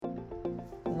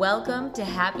Welcome to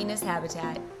Happiness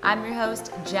Habitat. I'm your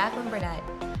host, Jacqueline Burnett.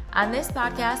 On this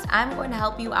podcast, I'm going to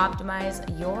help you optimize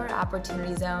your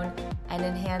opportunity zone and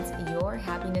enhance your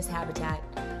happiness habitat.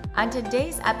 On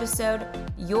today's episode,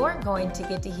 you're going to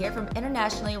get to hear from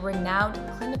internationally renowned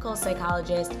clinical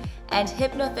psychologist and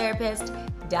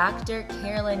hypnotherapist, Dr.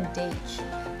 Carolyn Daitch.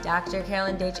 Dr.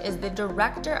 Carolyn Daitch is the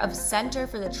director of Center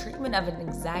for the Treatment of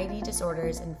Anxiety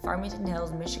Disorders in Farmington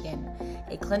Hills, Michigan.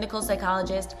 A clinical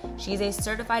psychologist, she is a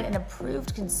certified and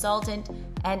approved consultant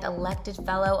and elected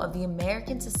fellow of the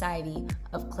American Society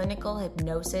of Clinical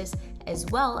Hypnosis, as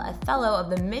well as a fellow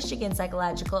of the Michigan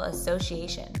Psychological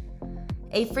Association.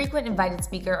 A frequent invited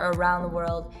speaker around the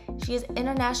world, she is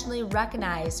internationally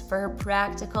recognized for her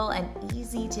practical and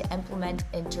easy-to-implement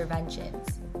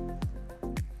interventions.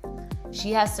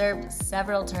 She has served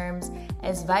several terms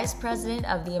as Vice President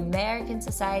of the American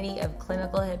Society of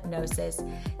Clinical Hypnosis,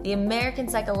 the American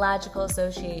Psychological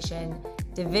Association,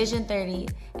 Division 30,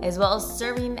 as well as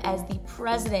serving as the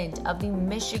President of the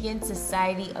Michigan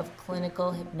Society of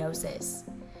Clinical Hypnosis.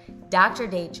 Dr.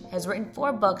 Daitch has written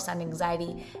 4 books on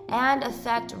anxiety and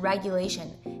affect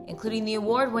regulation, including the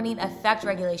award-winning Affect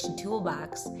Regulation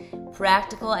Toolbox,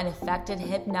 Practical and Effective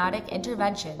Hypnotic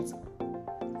Interventions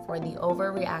for the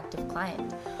Overreactive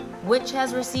Client, which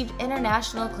has received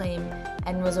international acclaim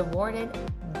and was awarded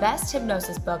Best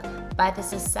Hypnosis Book by the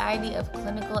Society of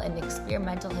Clinical and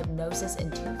Experimental Hypnosis in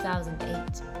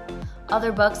 2008.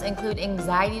 Other books include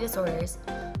Anxiety Disorders,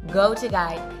 Go to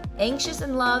Guide, Anxious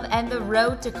in Love, and The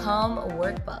Road to Calm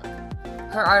Workbook.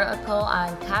 Her article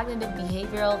on cognitive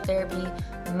behavioral therapy,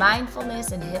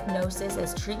 mindfulness, and hypnosis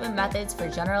as treatment methods for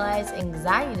generalized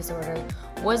anxiety disorder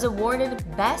was awarded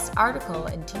Best Article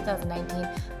in 2019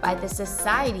 by the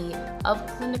Society of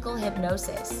Clinical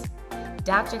Hypnosis.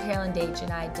 Dr. Carolyn Daitch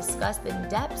and I discussed the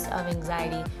depths of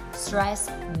anxiety, stress,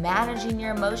 managing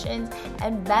your emotions,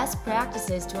 and best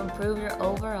practices to improve your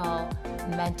overall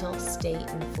mental state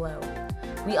and flow.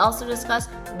 We also discussed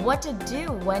what to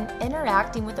do when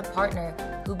interacting with a partner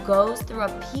who goes through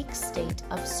a peak state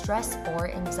of stress or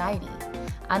anxiety.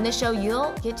 On this show,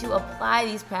 you'll get to apply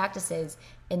these practices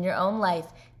in your own life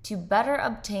to better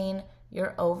obtain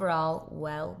your overall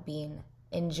well-being.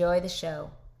 Enjoy the show.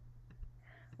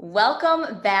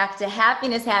 Welcome back to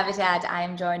Happiness Habitat. I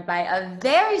am joined by a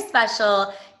very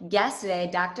special guest today,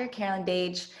 Dr. Carolyn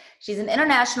Daitch. She's an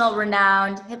international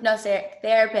renowned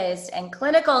hypnotherapist and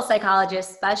clinical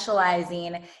psychologist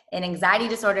specializing in anxiety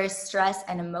disorders, stress,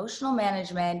 and emotional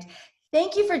management.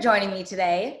 Thank you for joining me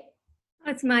today.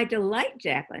 It's my delight,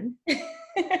 Jacqueline.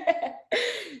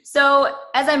 So,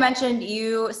 as I mentioned,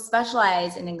 you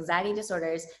specialize in anxiety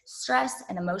disorders, stress,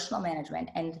 and emotional management.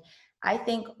 And I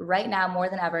think right now, more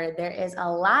than ever, there is a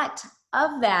lot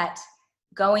of that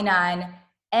going on.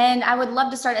 And I would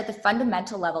love to start at the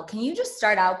fundamental level. Can you just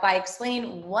start out by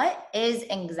explaining what is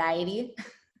anxiety?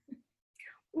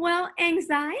 Well,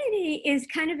 anxiety is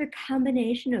kind of a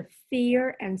combination of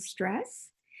fear and stress.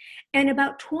 And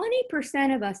about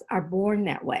 20% of us are born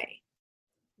that way.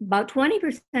 About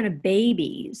 20% of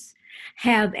babies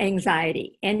have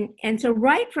anxiety. And so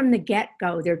right from the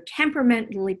get-go, they're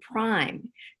temperamentally primed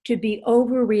to be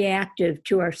overreactive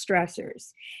to our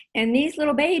stressors. And these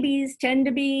little babies tend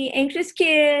to be anxious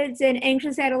kids and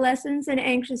anxious adolescents and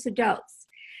anxious adults.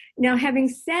 Now, having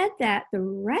said that, the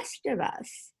rest of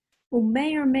us who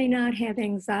may or may not have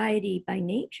anxiety by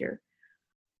nature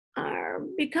are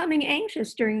becoming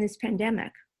anxious during this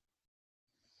pandemic.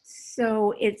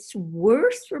 So it's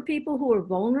worse for people who are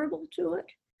vulnerable to it,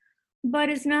 but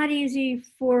it's not easy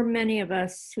for many of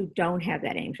us who don't have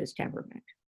that anxious temperament.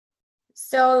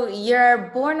 So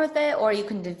you're born with it or you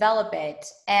can develop it.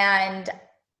 And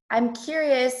I'm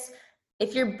curious,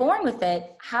 if you're born with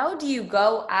it, how do you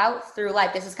go out through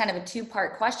life? This is kind of a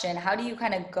 2-part question. How do you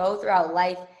kind of go throughout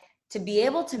life to be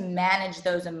able to manage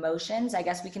those emotions? I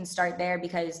guess we can start there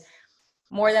because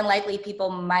more than likely people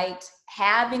might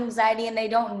have anxiety and they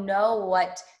don't know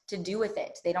what to do with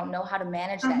it. They don't know how to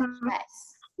manage that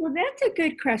stress. Well, that's a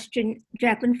good question,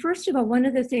 Jacqueline. First of all, one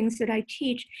of the things that I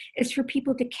teach is for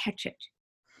people to catch it.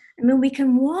 I mean, we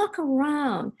can walk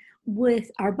around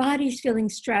with our bodies feeling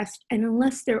stressed, and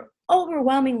unless they're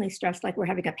overwhelmingly stressed, like we're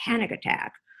having a panic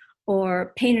attack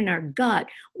or pain in our gut,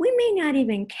 we may not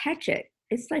even catch it.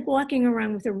 It's like walking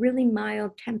around with a really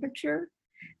mild temperature,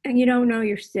 and you don't know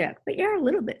you're sick, but you're a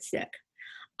little bit sick.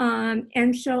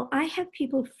 And so I have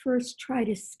people first try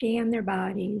to scan their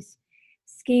bodies,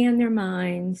 scan their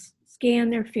minds, scan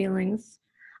their feelings,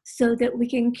 so that we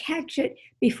can catch it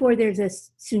before there's a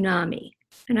tsunami.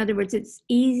 In other words, it's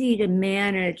easy to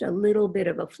manage a little bit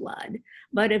of a flood,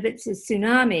 but if it's a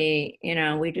tsunami,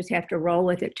 we just have to roll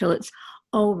with it till it's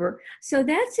over. So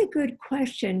that's a good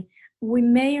question. We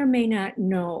may or may not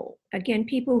know. Again,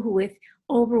 people who with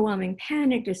overwhelming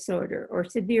panic disorder or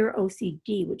severe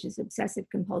OCD, which is obsessive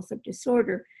compulsive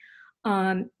disorder,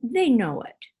 they know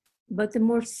it. But the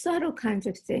more subtle kinds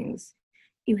of things,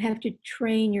 you have to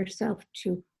train yourself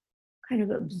to kind of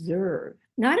observe,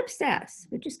 not obsess,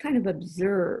 but just kind of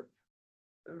observe.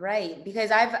 Right,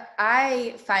 because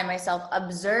I find myself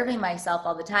observing myself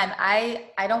all the time. I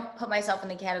don't put myself in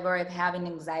the category of having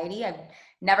anxiety. I've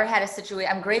never had a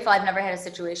situation. I'm grateful I've never had a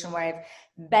situation where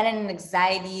I've been in an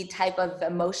anxiety type of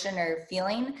emotion or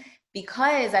feeling,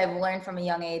 because I've learned from a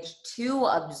young age to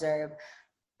observe.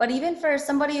 But even for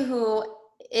somebody who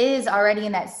is already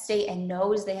in that state and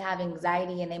knows they have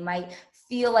anxiety and they might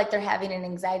feel like they're having an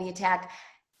anxiety attack,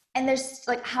 and there's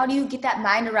like, how do you get that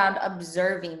mind around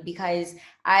observing? Because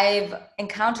I've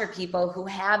encountered people who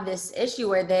have this issue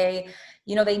where they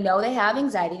know they have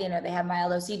anxiety, they know they have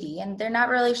mild OCD, and they're not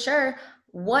really sure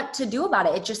what to do about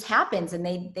it. It just happens and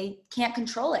they can't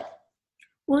control it.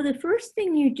 Well, the first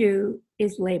thing you do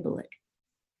is label it.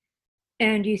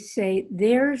 And you say,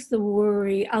 there's the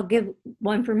worry. I'll give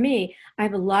one for me. I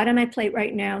have a lot on my plate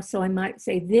right now, so I might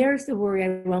say, there's the worry,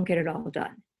 I won't get it all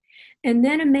done. And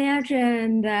then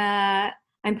imagine that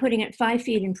I'm putting it 5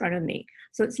 feet in front of me.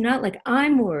 So it's not like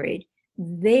I'm worried.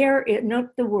 Not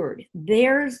the word,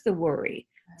 there's the worry.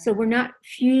 So we're not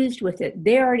fused with it.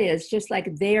 There it is, just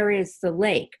like there is the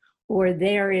lake, or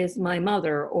there is my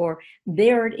mother, or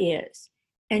there it is.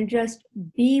 And just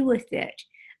be with it.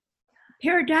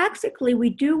 Paradoxically, we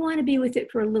do want to be with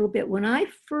it for a little bit. When I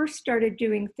first started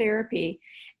doing therapy,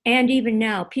 and even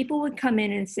now, people would come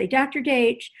in and say, Dr.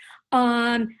 Deitch,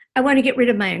 I want to get rid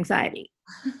of my anxiety.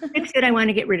 Fix it, I want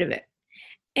to get rid of it.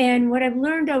 And what I've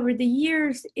learned over the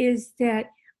years is that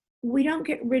we don't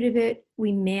get rid of it,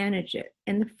 we manage it.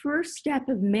 And the first step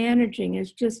of managing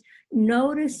is just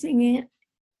noticing it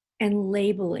and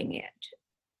labeling it.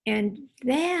 And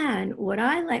then what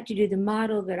I like to do, the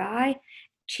model that I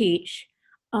teach,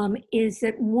 is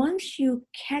that once you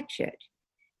catch it,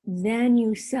 then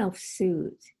you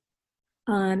self-soothe.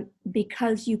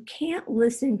 Because you can't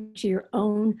listen to your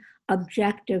own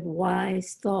objective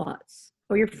wise thoughts,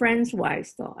 or your friend's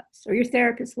wise thoughts, or your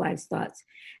therapist's wise thoughts,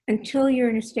 until you're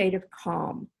in a state of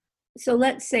calm. So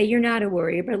let's say you're not a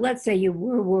worrier, but let's say you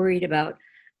were worried about,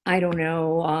 I don't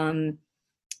know,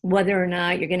 whether or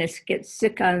not you're going to get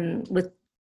sick with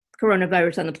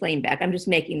coronavirus on the plane back. I'm just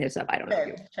making this up. I don't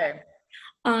know. Sure.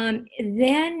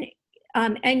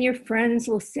 And your friends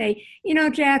will say,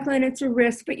 Jacqueline, it's a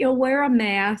risk, but you'll wear a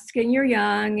mask and you're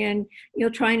young and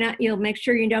you'll make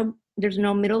sure there's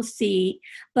no middle seat.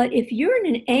 But if you're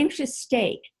in an anxious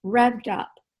state, revved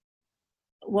up,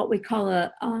 what we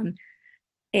call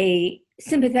a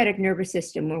sympathetic nervous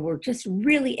system, where we're just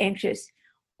really anxious,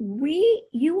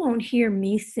 you won't hear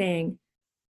me saying,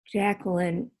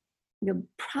 Jacqueline, you'll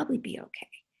probably be okay.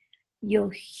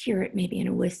 You'll hear it maybe in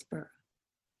a whisper.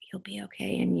 You'll be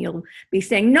okay. And you'll be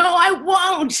saying, no, I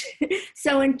won't.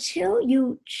 So until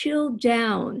you chill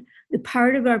down the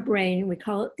part of our brain, we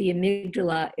call it the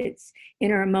amygdala, it's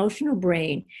in our emotional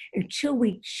brain, until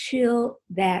we chill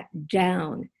that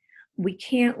down, we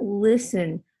can't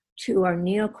listen to our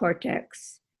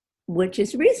neocortex, which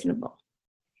is reasonable.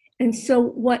 And so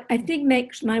what I think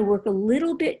makes my work a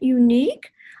little bit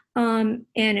unique, and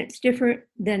it's different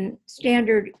than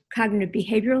standard cognitive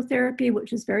behavioral therapy,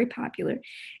 which is very popular,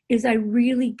 is I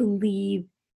really believe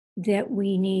that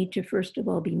we need to, first of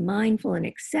all, be mindful and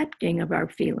accepting of our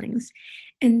feelings,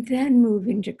 and then move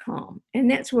into calm. And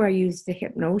that's where I use the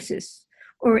hypnosis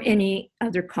or any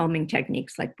other calming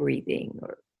techniques like breathing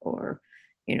or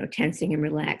tensing and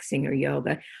relaxing, or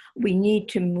yoga. We need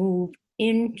to move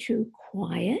into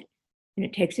quiet, and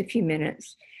it takes a few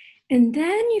minutes. And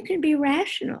then you can be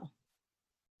rational.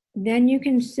 Then you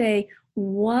can say,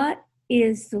 what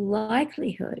is the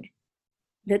likelihood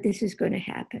that this is going to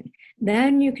happen?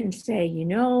 Then you can say,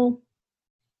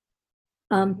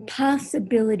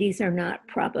 possibilities are not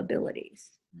probabilities.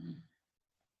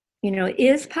 It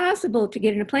is possible to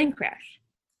get in a plane crash,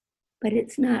 but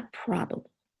it's not probable.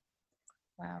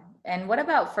 Wow. And what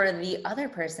about for the other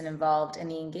person involved in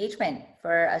the engagement,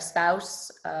 for a spouse,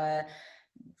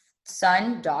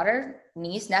 son, daughter,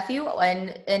 niece, nephew,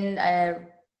 and in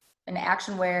an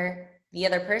action where the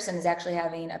other person is actually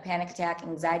having a panic attack,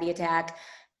 anxiety attack,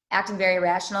 acting very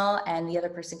irrational, and the other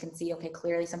person can see, okay,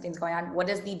 clearly something's going on. What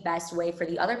is the best way for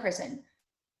the other person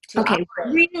to operate?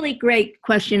 Really great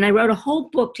question. I wrote a whole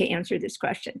book to answer this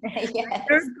question. Yes. My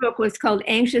third book was called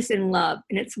Anxious in Love,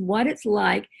 and it's what it's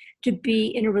like to be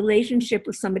in a relationship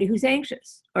with somebody who's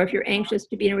anxious, or if you're anxious,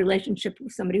 to be in a relationship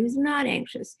with somebody who's not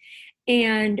anxious.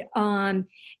 And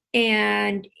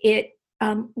it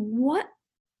what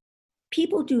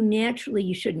people do naturally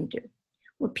you shouldn't do.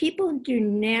 What people do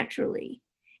naturally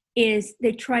is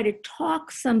they try to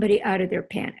talk somebody out of their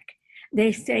panic.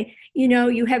 They say,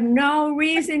 you have no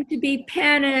reason to be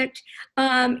panicked.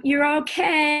 You're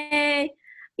okay.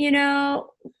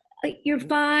 You're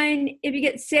fine. If you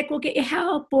get sick, we'll get you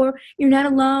help, or you're not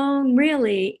alone.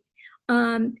 Really,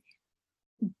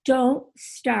 don't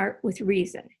start with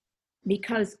reason,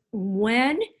 because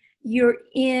when you're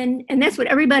in, and that's what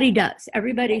everybody does.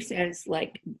 Everybody says,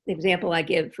 like the example I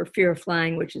give for fear of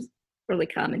flying, which is really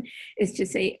common, is to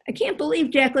say, I can't believe,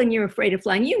 Jacqueline, you're afraid of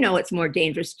flying. It's more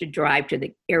dangerous to drive to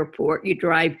the airport. You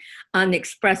drive on the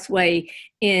expressway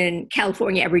in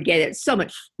California every day. That's so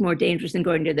much more dangerous than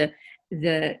going to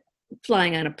the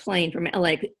flying on a plane from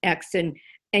LAX, and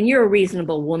you're a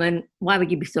reasonable woman. Why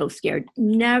would you be so scared?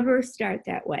 Never start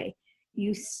that way.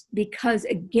 Because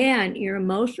again, your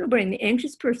emotional brain, the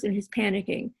anxious person who's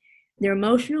panicking, their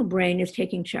emotional brain is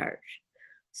taking charge.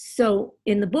 So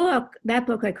in that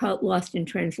book, I call it Lost in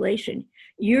Translation.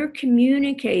 You're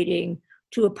communicating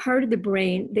to a part of the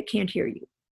brain that can't hear you.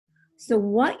 So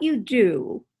what you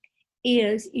do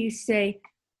is you say,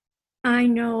 I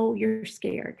know you're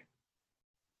scared.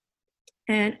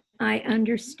 And I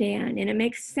understand. And it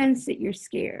makes sense that you're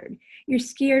scared. You're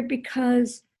scared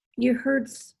because you heard,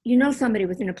 somebody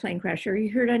was in a plane crash, or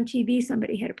you heard on TV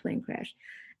somebody had a plane crash.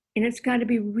 And it's got to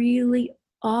be really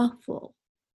awful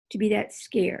to be that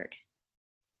scared.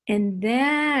 And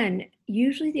then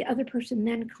usually the other person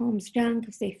then calms down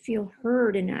because they feel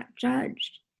heard and not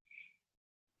judged.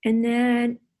 And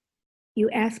then you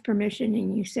ask permission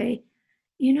and you say,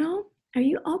 are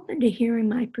you open to hearing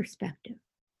my perspective?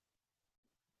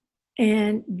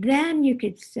 And then you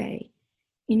could say,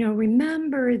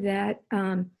 remember that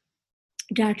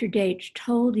Dr. Deitch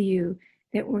told you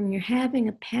that when you're having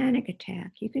a panic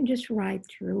attack, you can just ride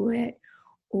through it,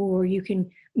 or you can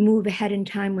move ahead in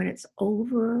time when it's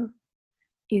over.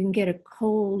 You can get a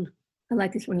cold, I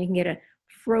like this one, you can get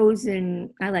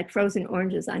I like frozen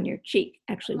oranges on your cheek,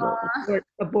 actually, will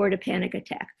abort a panic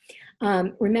attack.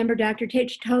 Remember Dr.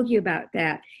 Deitch told you about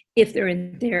that if they're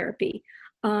in therapy.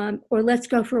 Or let's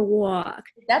go for a walk.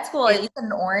 That's cool. You said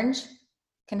an orange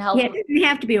can help. Yeah, it doesn't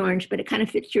have to be orange, but it kind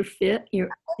of fits your fit. That's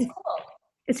cool.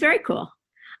 It's very cool.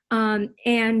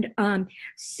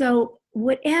 So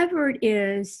whatever it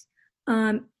is,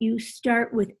 you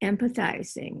start with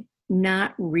empathizing,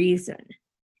 not reason.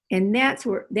 And that's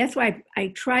why I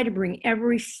try to bring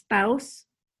every spouse,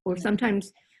 or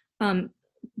sometimes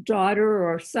daughter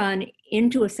or son,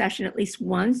 into a session at least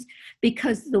once,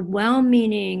 because the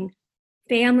well-meaning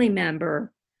family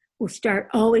member will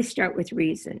always start with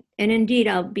reason. And indeed,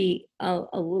 I'll be a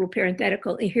little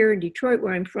parenthetical. Here in Detroit,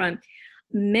 where I'm from,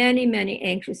 many, many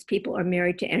anxious people are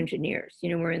married to engineers.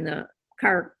 We're in the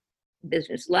car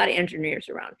business, a lot of engineers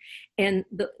around. And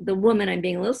the woman, I'm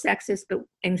being a little sexist, but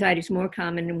anxiety is more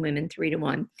common in women,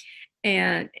 3-to-1.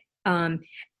 And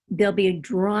they'll be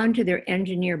drawn to their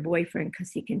engineer boyfriend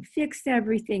because he can fix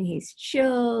everything. He's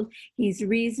chilled, he's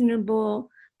reasonable.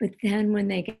 But then when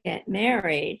they get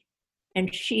married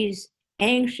and she's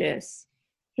anxious,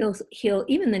 he'll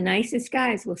even the nicest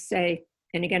guys will say,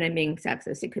 and again, I'm being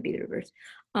sexist, it could be the reverse,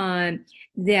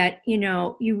 that,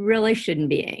 you really shouldn't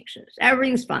be anxious.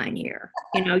 Everything's fine here.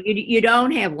 You don't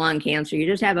have lung cancer, you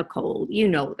just have a cold,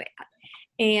 that.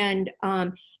 And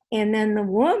then the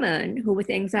woman who with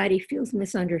anxiety feels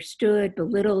misunderstood,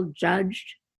 belittled,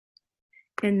 judged.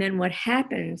 And then what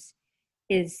happens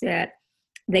is that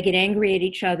they get angry at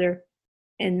each other,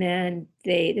 and then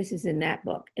this is in that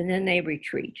book, and then they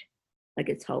retreat like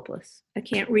it's hopeless. I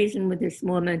can't reason with this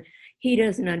woman. He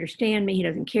doesn't understand me. He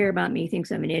doesn't care about me. He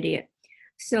thinks I'm an idiot.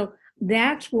 So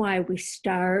that's why we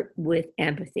start with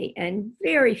empathy. And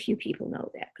very few people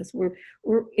know that, because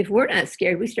if we're not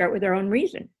scared, we start with our own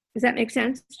reason. Does that make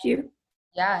sense to you?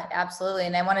 Yeah, absolutely.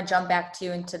 And I want to jump back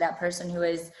into that person who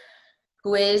is,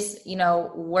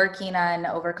 working on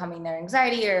overcoming their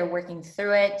anxiety or working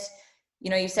through it.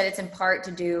 You said it's in part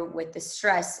to do with the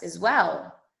stress as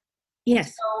well.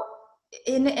 Yes. So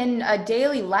in a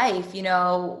daily life,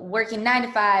 working 9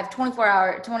 to 5,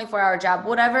 24-hour job,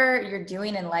 whatever you're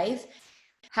doing in life,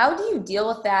 how do you deal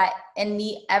with that in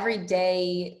the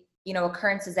everyday,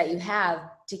 occurrences that you have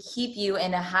to keep you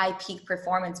in a high peak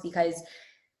performance? Because,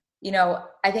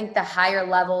 I think the higher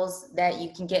levels that you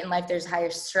can get in life, there's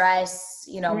higher stress,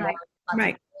 more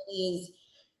responsibilities.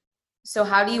 So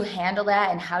how do you handle that,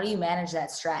 and how do you manage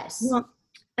that stress? Well,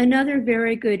 another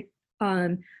very good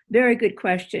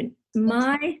question.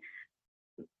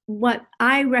 What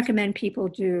I recommend people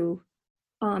do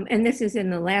and this is in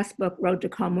the last book, Road to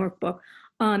Calm Workbook,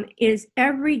 is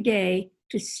every day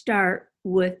to start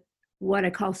with what I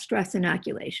call stress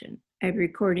inoculation. I have a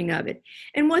recording of it.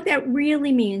 And what that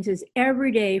really means is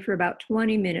every day for about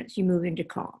 20 minutes, you move into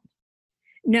calm.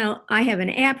 Now, I have an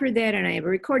app for that and I have a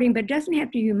recording, but it doesn't have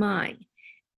to be mine.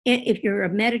 If you're a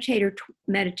meditator,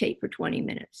 meditate for 20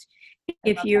 minutes.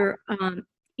 If you're,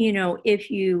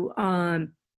 if you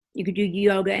could do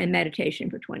yoga and meditation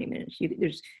for 20 minutes.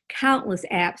 There's countless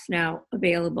apps now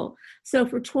available. So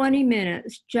for 20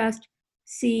 minutes, just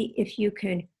see if you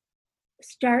can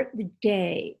start the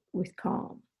day with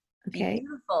calm. Okay.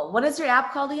 Beautiful. What is your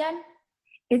app called again?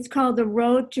 It's called the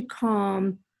Road to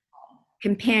Calm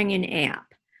companion app.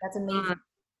 That's amazing.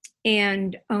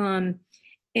 And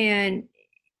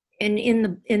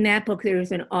in that book,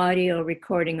 there's an audio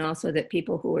recording also that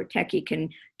people who are techie can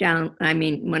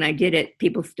when I did it,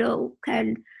 people still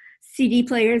had CD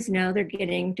players. Now they're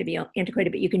getting to be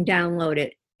antiquated, but you can download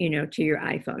it, to your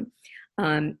iPhone.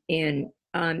 And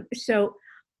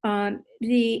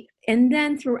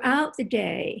then throughout the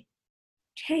day,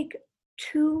 take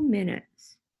 2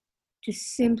 minutes to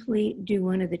simply do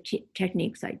one of the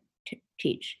techniques I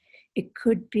teach. It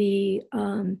could be,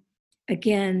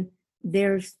 again,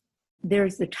 there's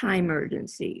the time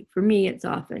urgency. For me, it's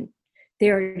often,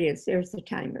 there it is, there's the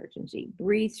time urgency.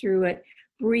 Breathe through it,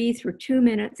 breathe for 2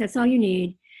 minutes, that's all you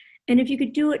need. And if you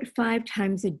could do it 5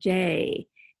 times a day,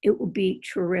 it would be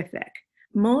terrific.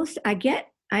 To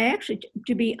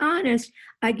be honest,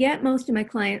 I get most of my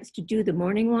clients to do the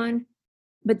morning one,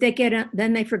 but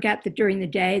then they forget that during the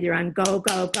day they're on go,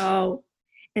 go, go.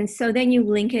 And so then you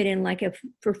link it in, like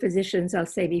for physicians, I'll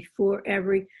say before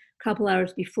every couple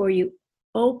hours before you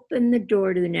open the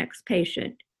door to the next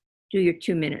patient, do your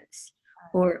 2 minutes.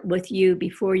 Or with you,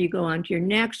 before you go on to your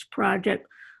next project,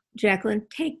 Jacqueline,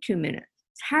 take 2 minutes.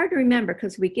 It's hard to remember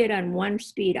because we get on one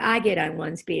speed. I get on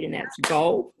one speed, and that's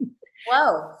go.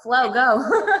 Flow, go.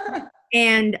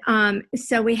 And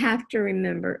so we have to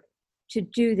remember to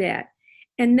do that.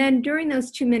 And then during those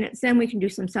 2 minutes, then we can do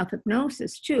some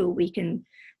self-hypnosis too. We can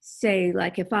say,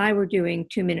 like, if I were doing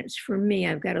 2 minutes for me,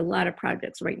 I've got a lot of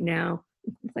projects right now.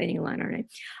 I'm complaining a lot, aren't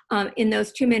I? In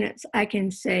those 2 minutes, I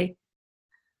can say,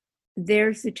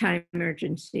 there's the time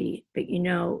urgency, but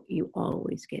you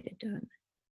always get it done.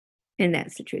 And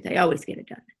that's the truth. I always get it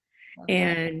done.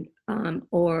 Okay. And,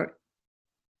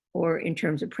 or in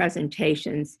terms of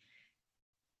presentations,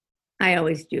 I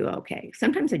always do okay.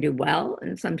 Sometimes I do well,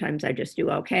 and sometimes I just do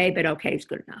okay, but okay is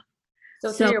good enough.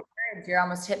 So through your words, you're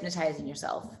almost hypnotizing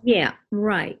yourself. Yeah,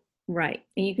 right.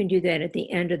 And you can do that at the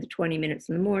end of the 20 minutes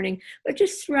in the morning, but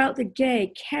just throughout the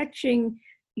day, catching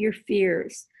your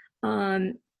fears.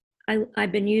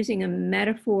 I've been using a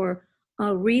metaphor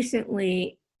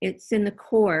recently. It's in the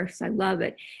course. I love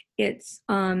it. It's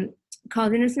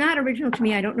called, and it's not original to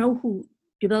me. I don't know who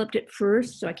developed it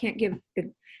first, so I can't give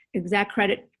exact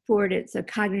credit for it. It's a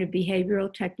cognitive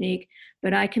behavioral technique,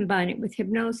 but I combine it with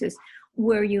hypnosis,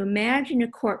 where you imagine a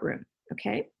courtroom,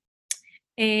 okay?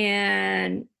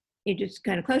 And you just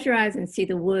kind of close your eyes and see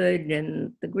the wood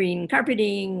and the green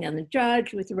carpeting and the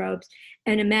judge with the robes,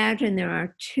 and imagine there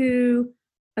are 2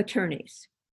 attorneys.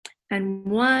 And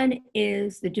one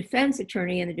is the defense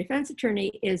attorney, and the defense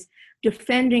attorney is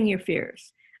defending your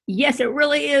fears. Yes, it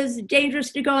really is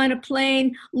dangerous to go on a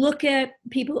plane. Look at,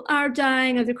 people are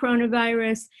dying of the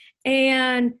coronavirus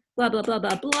and blah, blah, blah,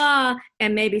 blah, blah.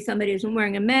 And maybe somebody isn't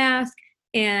wearing a mask,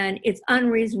 and it's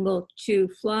unreasonable to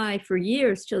fly for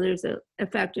years till there's an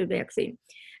effective vaccine.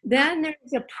 Then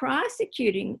there's a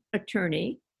prosecuting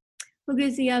attorney who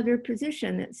gives the other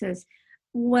position that says,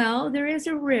 well, there is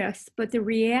a risk, but the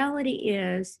reality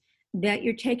is that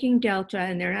you're taking Delta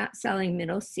and they're not selling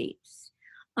middle seats.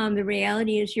 The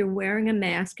reality is you're wearing a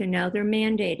mask and now they're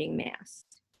mandating masks.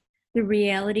 The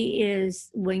reality is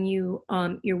when you're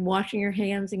washing your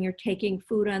hands and you're taking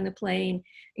food on the plane and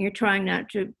you're trying not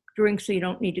to drink so you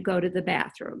don't need to go to the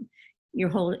bathroom.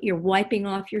 You're wiping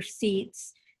off your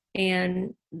seats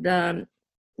and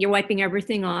you're wiping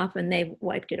everything off and they've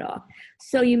wiped it off.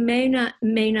 So you may not,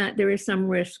 there is some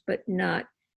risk, but not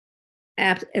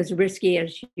as risky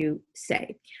as you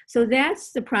say. So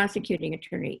that's the prosecuting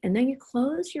attorney. And then you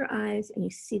close your eyes and you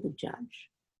see the judge.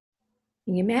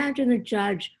 And you imagine the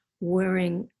judge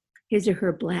wearing his or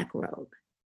her black robe.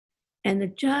 And the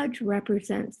judge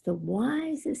represents the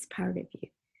wisest part of you,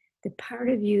 the part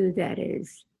of you that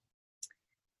is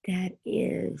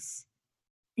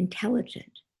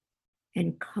intelligent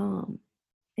and calm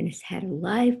and has had a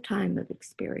lifetime of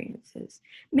experiences.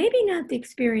 Maybe not the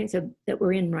experience that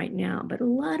we're in right now, but a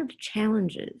lot of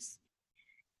challenges.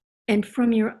 And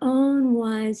from your own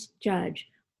wise judge,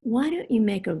 why don't you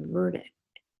make a verdict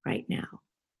right now.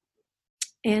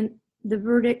 And the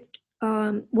verdict,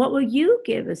 what will you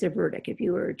give as a verdict if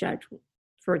you were a judge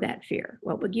for that fear?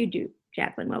 What would you do,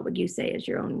 Jacqueline? What would you say as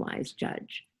your own wise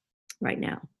judge right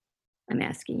now? I'm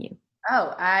asking you.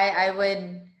 Oh, I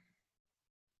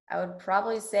would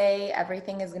probably say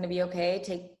everything is going to be okay.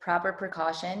 Take proper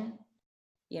precaution,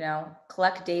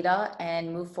 collect data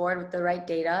and move forward with the right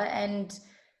data, and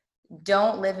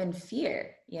don't live in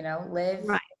fear, live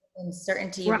Right. in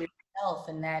certainty of yourself,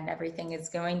 and then everything is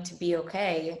going to be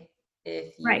okay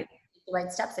if you take the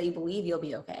right steps that you believe you'll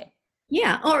be okay.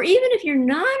 Yeah. Or even if you're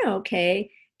not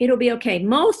okay, it'll be okay.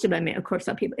 Most of them, of course,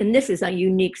 some people, and this is a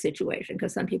unique situation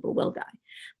because some people will die,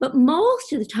 but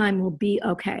most of the time will be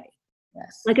okay.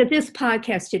 Yes. Like if this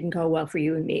podcast didn't go well for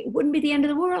you and me, it wouldn't be the end of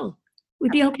the world.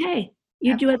 We'd be okay.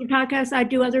 You do other podcasts, I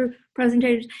do other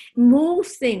presentations.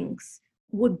 Most things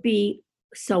would be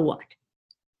so what?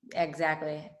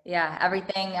 Exactly. Yeah.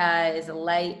 Everything is a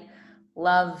light,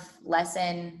 love,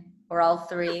 lesson, or all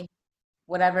three,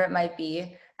 whatever it might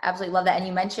be. Absolutely love that. And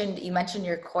you mentioned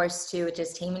your course too, which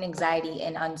is Taming Anxiety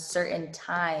in Uncertain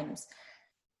Times.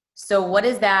 So what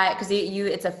is that? Because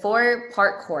it's a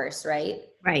 4-part course, right?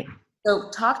 Right.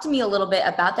 So talk to me a little bit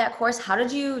about that course. How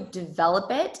did you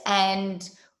develop it, and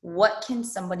what can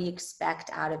somebody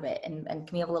expect out of it? And can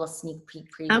we have a little sneak peek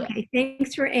preview? Okay,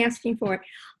 thanks for asking for it.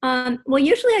 Well,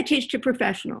 usually I teach to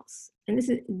professionals, and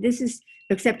this is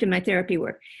except in my therapy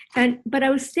work. But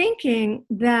I was thinking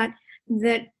that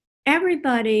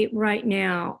everybody right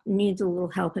now needs a little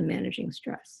help in managing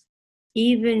stress.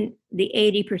 Even the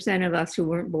 80% of us who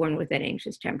weren't born with that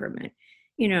anxious temperament.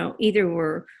 Either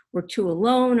we're too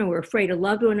alone, or we're afraid a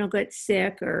loved one will get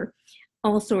sick, or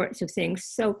all sorts of things.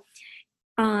 So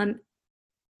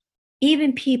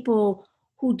even people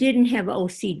who didn't have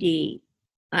OCD,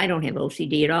 I don't have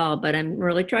OCD at all, but I'm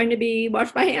really trying to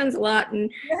wash my hands a lot and,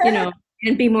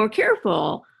 and be more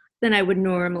careful than I would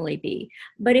normally be.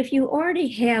 But if you're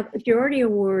already a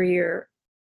worrier,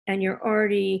 and you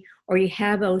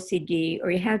have OCD,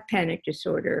 or you have panic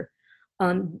disorder,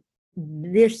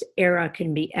 this era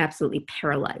can be absolutely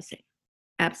paralyzing.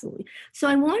 Absolutely. So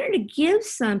I wanted to give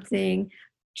something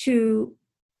to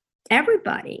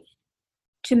everybody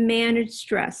to manage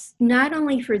stress, not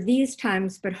only for these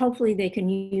times, but hopefully they can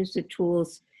use the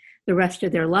tools the rest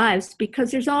of their lives,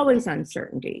 because there's always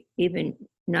uncertainty, even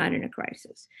not in a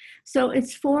crisis. So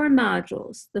it's 4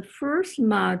 modules. The first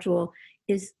module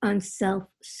is on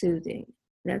self-soothing.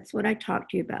 That's what I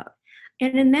talked to you about.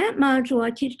 And in that module,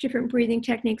 I teach different breathing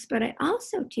techniques, but I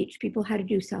also teach people how to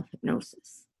do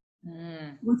self-hypnosis,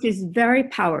 which is very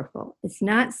powerful. It's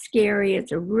not scary.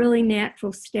 It's a really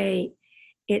natural state.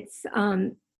 It's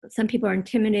some people are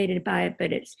intimidated by it,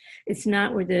 but it's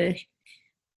not where the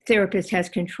therapist has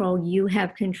control. You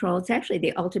have control. It's actually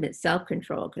the ultimate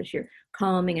self-control, because you're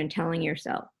calming and telling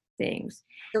yourself things.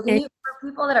 So for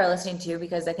people that are listening to,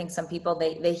 because I think some people,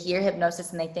 they hear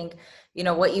hypnosis and they think,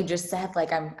 what you just said,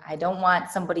 like, I don't want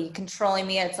somebody controlling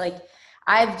me. It's like,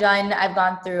 I've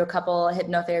gone through a couple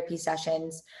hypnotherapy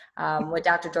sessions with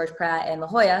Dr. George Pratt in La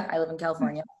Jolla. I live in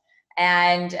California.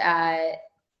 And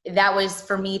that was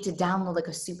for me to download like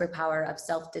a superpower of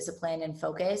self-discipline and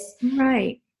focus.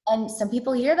 Right. And some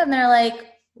people hear them, they're like,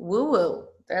 woo-woo.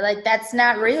 They're like, that's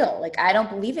not real. Like, I don't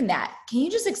believe in that. Can you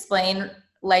just explain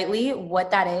lightly what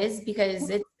that is?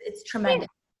 Because it's tremendous.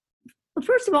 Well,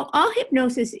 first of all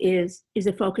hypnosis is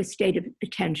a focused state of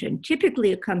attention,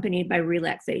 typically accompanied by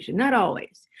relaxation. Not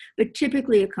always, but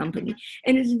typically accompanied.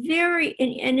 And it's very,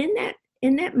 and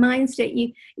in that mind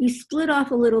state, you split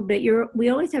off a little bit. We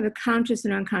always have a conscious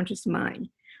and unconscious mind.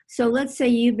 So let's say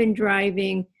you've been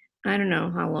driving, I don't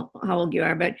know how old you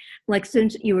are, but like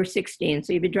since you were 16,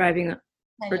 so you've been driving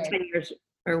for 10 years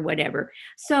or whatever.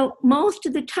 So most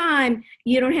of the time,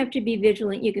 you don't have to be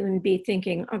vigilant. You can be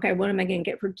thinking, okay, what am I going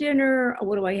to get for dinner? Or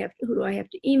who do I have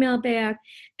to email back?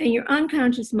 And your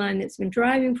unconscious mind that's been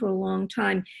driving for a long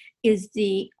time is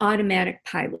the automatic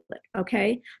pilot,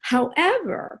 okay?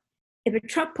 However, if a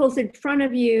truck pulls in front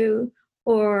of you,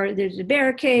 or there's a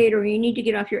barricade, or you need to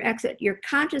get off your exit, your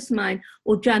conscious mind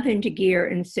will jump into gear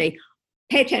and say,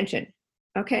 pay attention,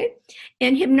 okay?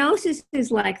 And hypnosis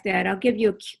is like that. I'll give you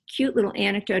a cute little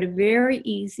anecdote. A very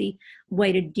easy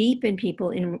way to deepen people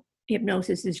in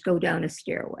hypnosis is go down a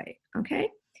stairway, okay?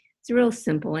 It's real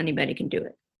simple. Anybody can do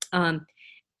it.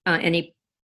 Any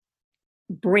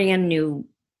brand new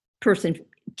person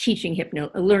teaching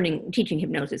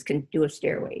hypnosis can do a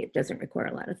stairway. It doesn't require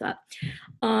a lot of thought,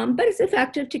 but it's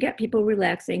effective to get people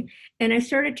relaxing. And I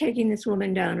started taking this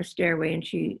woman down a stairway, and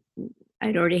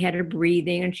I'd already had her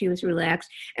breathing and she was relaxed.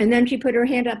 And then she put her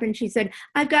hand up and she said,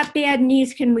 I've got bad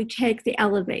knees. Can we take the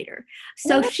elevator?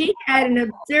 So she had an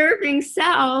observing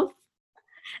self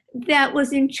that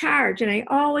was in charge. And I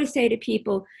always say to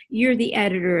people, you're the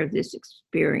editor of this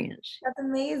experience. That's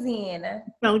amazing.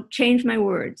 So change my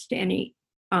words to any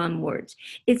words.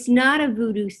 It's not a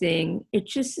voodoo thing.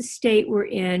 It's just the state we're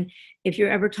in. If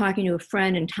you're ever talking to a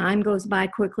friend and time goes by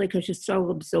quickly because you're so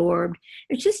absorbed,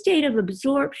 it's just a state of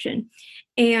absorption.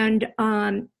 And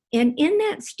in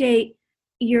that state,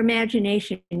 your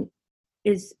imagination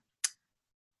is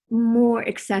more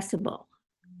accessible.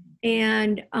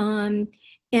 And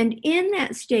in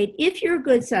that state, if you're a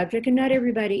good subject, and not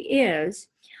everybody is,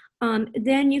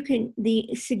 then the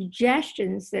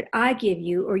suggestions that I give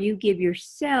you or you give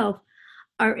yourself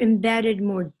are embedded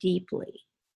more deeply.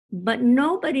 But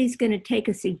nobody's going to take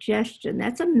a suggestion,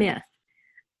 that's a myth,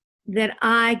 that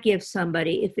I give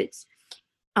somebody if it's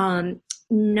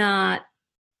not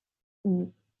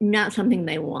something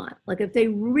they want. Like if they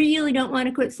really don't want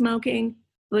to quit smoking,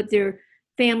 but their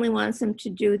family wants them to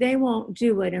do, they won't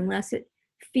do it unless it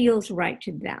feels right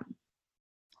to them,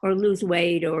 or lose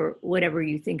weight or whatever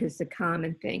you think is the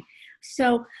common thing.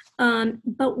 So,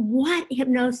 but what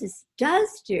hypnosis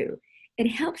does do, it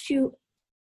helps you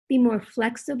be more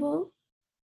flexible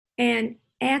and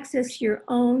access your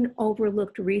own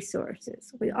overlooked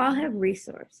resources. We all have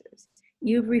resources.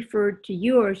 You've referred to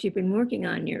yours, you've been working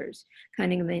on yours,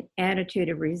 kind of an attitude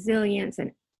of resilience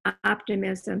and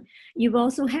optimism. You've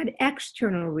also had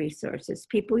external resources,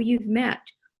 people you've met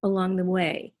along the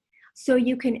way. So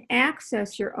you can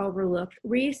access your overlooked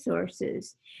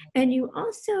resources. And you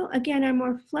also, again, are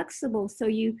more flexible. So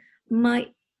the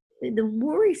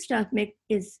worry stuff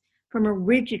is from a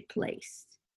rigid place.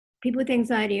 People with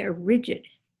anxiety are rigid.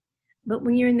 But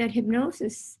when you're in that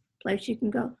hypnosis place, you can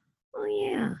go, oh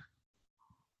yeah,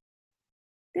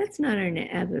 that's not an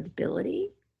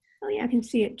inevitability. Oh yeah, I can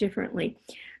see it differently.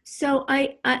 So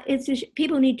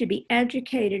people need to be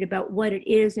educated about what it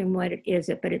is and what it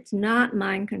isn't, but it's not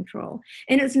mind control,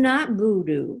 and it's not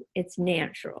voodoo. It's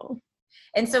natural.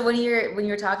 And so when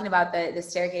you're talking about the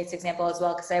staircase example as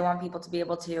well, because I want people to be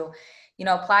able to,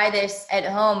 apply this at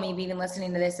home. Maybe even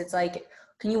listening to this, it's like,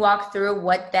 can you walk through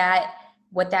what that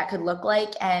could look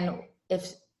like, and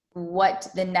what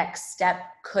the next step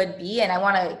could be? And I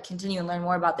want to continue and learn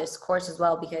more about this course as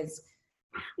well, because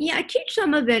yeah, I teach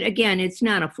some of it. Again, it's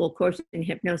not a full course in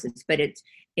hypnosis, but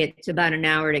it's about an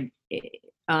hour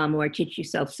where I teach you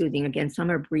self-soothing. Again,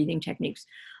 some are breathing techniques.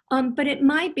 But it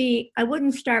might be, I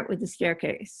wouldn't start with the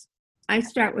staircase. I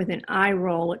start with an eye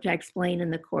roll, which I explain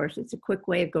in the course. It's a quick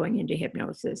way of going into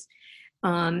hypnosis.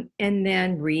 And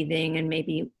then breathing and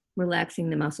maybe relaxing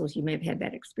the muscles. You may have had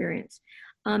that experience.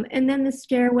 And then the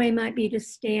stairway might be to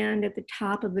stand at the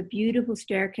top of a beautiful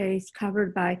staircase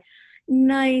covered by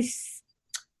nice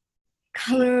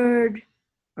colored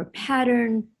or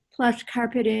patterned plush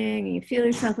carpeting, and you feel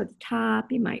yourself at the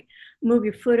top. You might move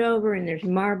your foot over and there's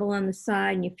marble on the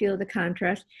side and you feel the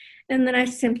contrast. And then I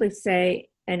simply say,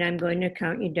 and I'm going to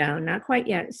count you down, not quite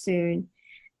yet, soon.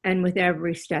 And with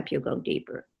every step, you'll go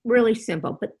deeper. Really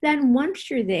simple. But then once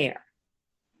you're there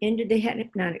into the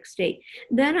hypnotic state,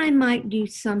 then I might do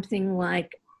something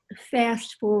like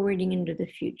fast forwarding into the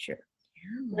future,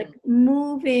 like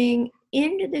moving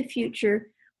into the future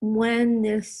when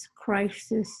this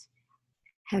crisis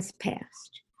has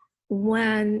passed,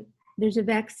 when there's a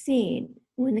vaccine,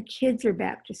 when the kids are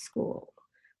back to school,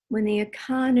 when the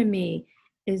economy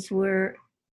is where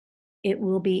it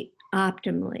will be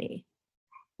optimally,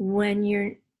 when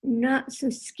you're not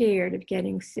so scared of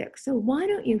getting sick. So why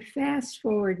don't you fast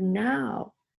forward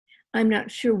now? I'm not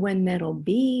sure when that'll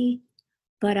be,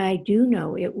 but I do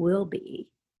know it will be.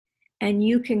 And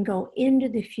you can go into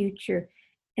the future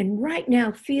and right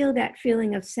now feel that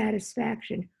feeling of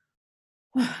satisfaction.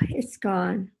 Oh, it's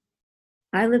gone.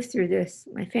 I lived through this.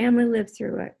 My family lived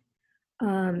through it.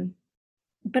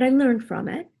 But I learned from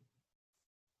it.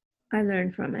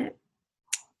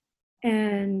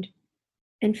 And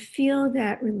feel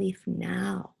that relief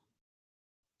now,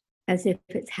 as if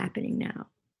it's happening now.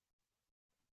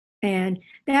 And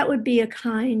that would be a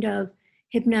kind of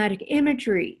hypnotic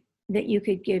imagery that you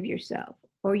could give yourself,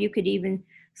 or you could even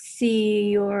see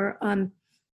your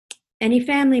any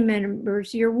family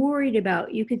members you're worried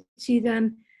about. You could see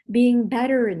them being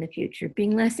better in the future,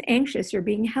 being less anxious, or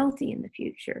being healthy in the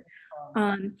future.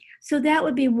 So that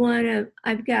would be one of,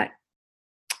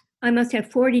 I must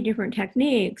have 40 different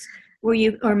techniques where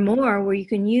you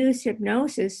can use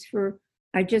hypnosis for,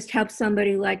 I just helped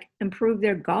somebody like improve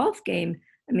their golf game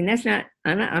I mean,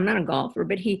 I'm not a golfer,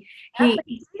 but Yeah, but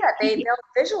you see that they'll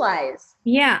visualize.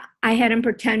 yeah, I had him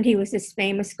pretend he was this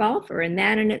famous golfer, and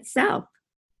that in itself.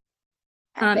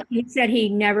 He said he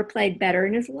never played better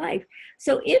in his life.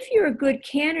 So if you're a good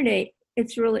candidate,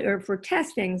 it's really, or for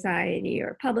test anxiety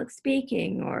or public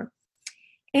speaking or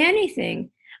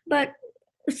anything. But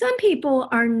some people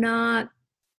are not,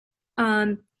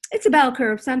 it's a bell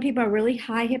curve. Some people are really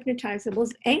high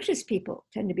hypnotizables. Anxious people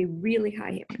tend to be really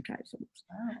high hypnotizables.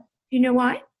 Oh. Do you know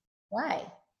why? Why?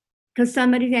 Because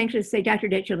somebody's anxious, say, Dr.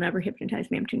 Ditch, you'll never hypnotize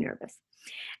me. I'm too nervous.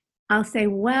 I'll say,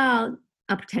 well,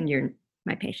 I'll pretend you're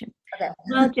my patient. Okay.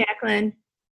 Well, Jacqueline,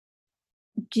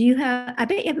 I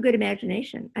bet you have a good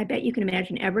imagination. I bet you can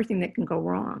imagine everything that can go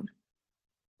wrong.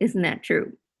 Isn't that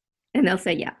true? And they'll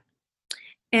say, yeah.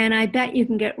 And I bet you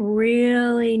can get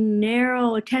really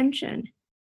narrow attention.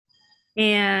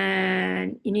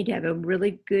 And you need to have a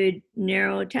really good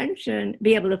narrow attention,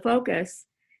 be able to focus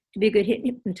to be a good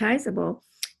hypnotizable.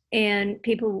 And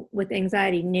people with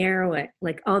anxiety narrow it,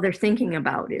 like all they're thinking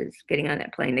about is getting on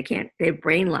that plane. They have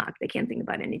brain lock. They can't think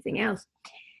about anything else.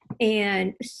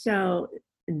 And so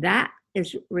that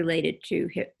is related to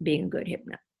being a good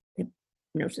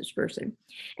hypnosis person.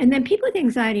 And then people with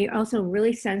anxiety are also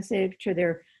really sensitive to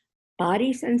their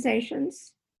body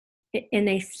sensations, and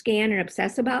they scan and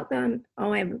obsess about them.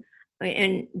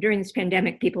 And during this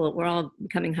pandemic, people were all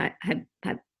becoming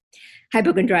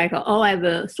hypochondriacal. Oh, I have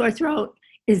a sore throat.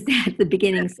 Is that the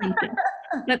beginning symptom?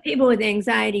 But people with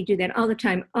anxiety do that all the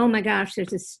time. Oh my gosh,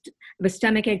 there's a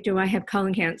stomach ache. Do I have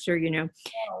colon cancer?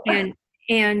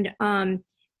 And I'm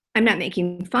not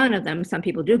making fun of them. Some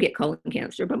people do get colon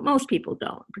cancer, but most people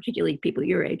don't, particularly people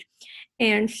your age.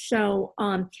 And so,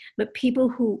 but people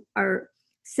who are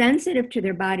sensitive to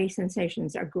their body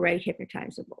sensations are great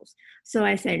hypnotizables. So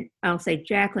I'll say,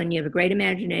 Jacqueline, you have a great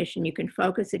imagination. You can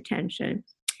focus attention.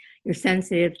 You're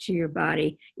sensitive to your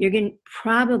body. You're going to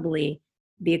probably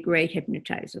be a great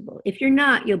hypnotizable. If you're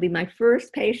not, you'll be my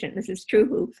first patient. This is true,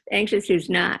 who's anxious, who's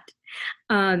not.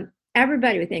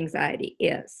 Everybody with anxiety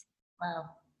is. Wow.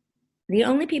 The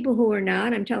only people who are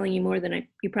not, I'm telling you more than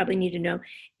you probably need to know,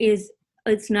 is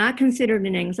it's not considered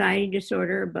an anxiety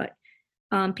disorder, but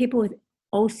people with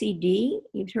OCD,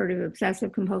 you've heard of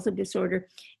obsessive compulsive disorder,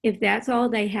 if that's all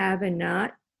they have and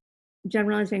not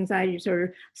generalized anxiety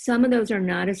disorder, some of those are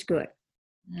not as good.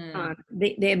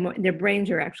 They have more, their brains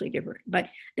are actually different, but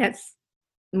that's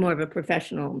more of a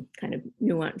professional kind of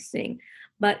nuanced thing.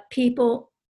 But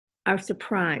people are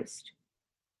surprised,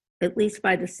 at least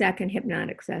by the second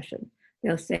hypnotic session.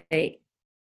 They'll say,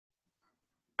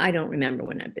 I don't remember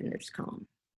when I've been this calm.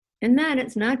 And then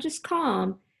it's not just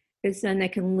calm, it's then they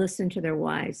can listen to their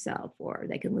wise self, or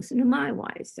they can listen to my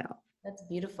wise self. That's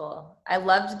beautiful. I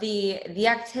loved the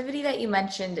activity that you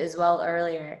mentioned as well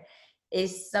earlier.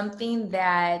 Is something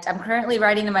that I'm currently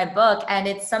writing in my book, and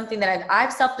it's something that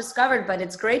I've self-discovered, but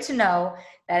it's great to know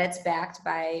that it's backed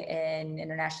by an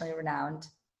internationally renowned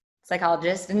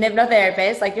psychologist and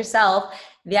hypnotherapist like yourself.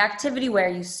 The activity where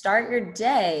you start your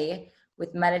day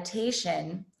with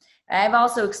meditation. And I've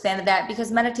also expanded that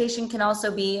because meditation can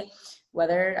also be,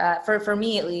 whether for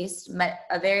me at least,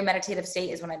 a very meditative state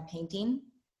is when I'm painting.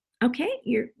 Okay,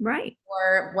 you're right.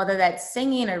 Or whether that's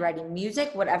singing or writing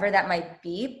music, whatever that might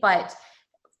be, but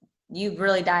you've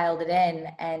really dialed it in,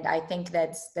 and I think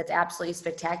that's absolutely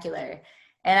spectacular.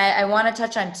 And I want to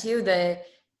touch on too the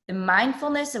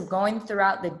mindfulness of going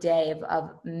throughout the day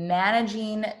of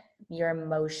managing your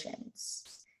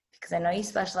emotions, because I know you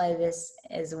specialize in this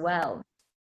as well.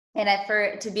 And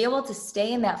to be able to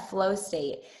stay in that flow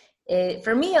state,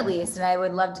 for me at least, and I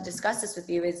would love to discuss this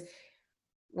with you, is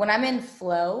when I'm in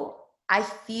flow, I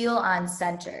feel on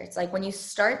center. It's like when you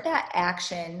start that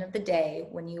action of the day,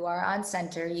 when you are on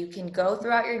center, you can go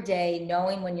throughout your day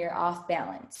knowing when you're off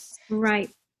balance. Right.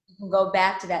 You can go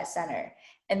back to that center.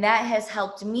 And that has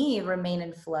helped me remain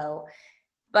in flow.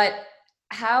 But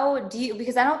how do you,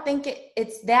 because I don't think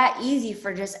it's that easy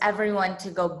for just everyone to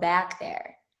go back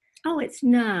there. Oh, it's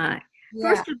not.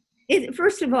 Yeah.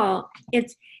 First of all,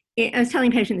 I was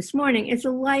telling a patient this morning, it's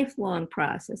a lifelong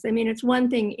process. I mean, it's one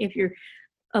thing if you're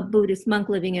a Buddhist monk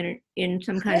living in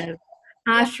some kind of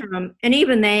ashram, and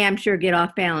even they, I'm sure, get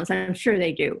off balance. I'm sure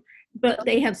they do, but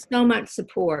they have so much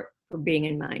support for being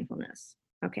in mindfulness.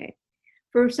 Okay,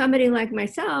 for somebody like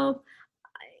myself,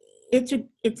 it's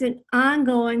an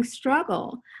ongoing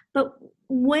struggle. But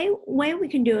way we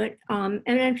can do it, and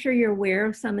I'm sure you're aware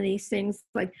of some of these things.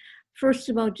 Like, first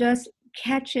of all, just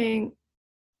catching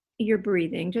your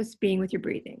breathing, just being with your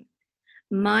breathing,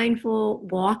 mindful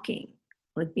walking,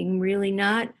 like being really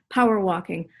not power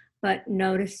walking, but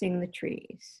noticing the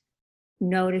trees,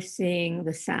 noticing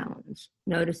the sounds,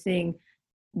 noticing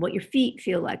what your feet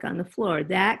feel like on the floor.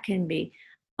 That can be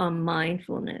a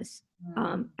mindfulness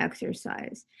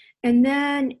exercise. And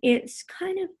then it's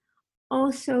kind of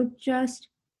also just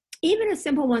even a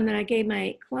simple one that I gave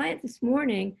my client this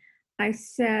morning. I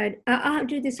said, I'll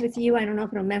do this with you. I don't know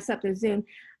if it'll mess up the Zoom.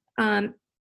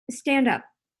 Stand up.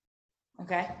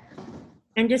 Okay.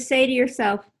 And just say to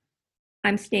yourself,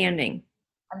 I'm standing.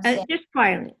 Just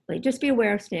quietly. Just be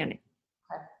aware of standing.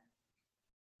 Okay.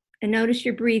 And notice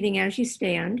your breathing as you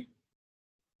stand.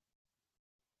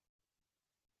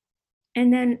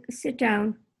 And then sit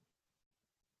down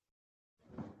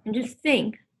and just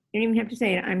think. You don't even have to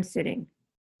say it, I'm sitting.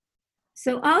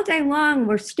 So all day long,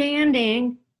 we're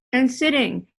standing and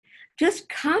sitting. Just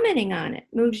commenting on it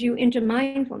moves you into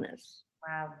mindfulness.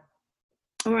 Wow.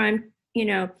 Or I'm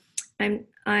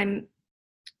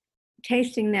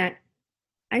tasting that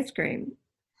ice cream,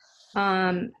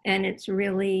 and it's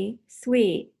really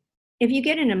sweet. If you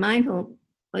get into mindful,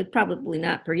 well, probably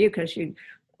not for you because you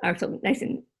are so nice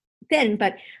and thin,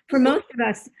 but for most of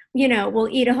us, we'll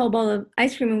eat a whole bowl of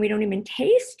ice cream and we don't even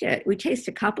taste it. We taste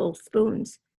a couple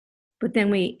spoons, but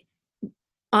then we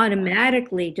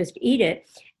automatically just eat it.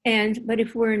 But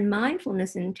if we're in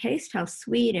mindfulness and taste how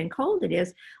sweet and cold it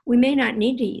is, we may not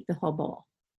need to eat the whole bowl.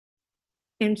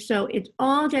 And so it's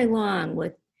all day long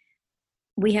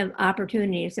we have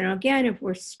opportunities. And again, if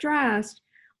we're stressed,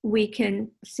 we can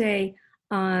say,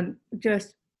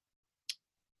 just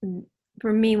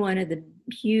for me, one of the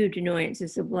huge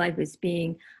annoyances of life is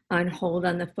being on hold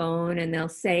on the phone, and they'll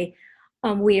say,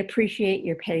 we appreciate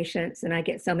your patience. And I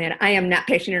get so mad. I am not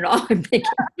patient at all. I'm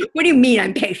thinking, what do you mean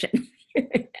I'm patient?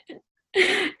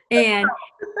 and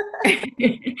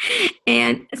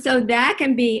and so that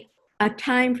can be a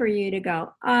time for you to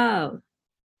go, oh,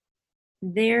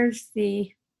 there's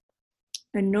the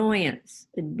annoyance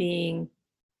of being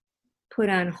put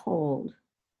on hold.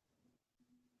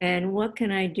 And what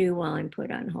can I do while I'm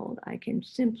put on hold? I can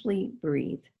simply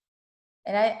breathe.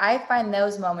 And I find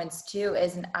those moments too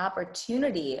as an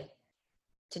opportunity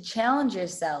to challenge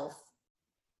yourself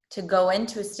to go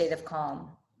into a state of calm.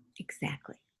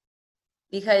 Exactly.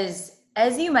 Because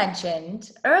as you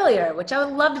mentioned earlier, which I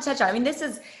would love to touch on, I mean, this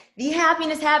is the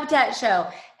Happiness Habitat show.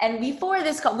 And before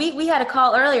this call, we had a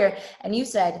call earlier and you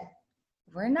said,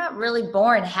 we're not really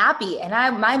born happy. And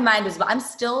my mind was, I'm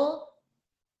still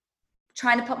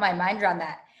trying to put my mind around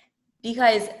that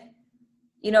because,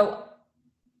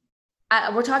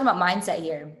 we're talking about mindset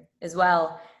here as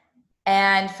well.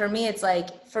 And for me, it's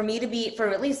like, for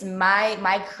at least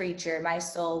my creature, my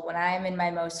soul, when I'm in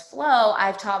my most flow,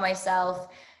 I've taught myself,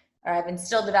 or I've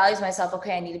instilled the values myself,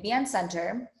 okay, I need to be on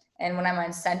center. And when I'm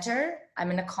on center,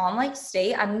 I'm in a calm-like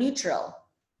state. I'm neutral.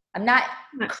 I'm not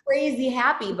crazy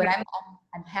happy, but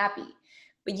I'm happy.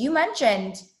 But you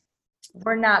mentioned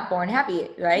we're not born happy,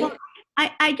 right? Well,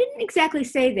 I didn't exactly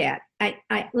say that.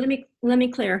 Let me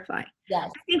clarify.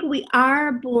 Yes. I think we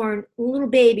are born little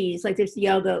babies, like this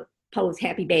yoga pose,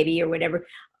 happy baby or whatever.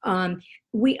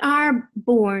 We are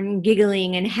born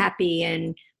giggling and happy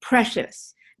and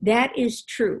precious. That is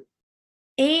true.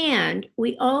 And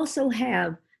we also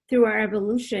have, through our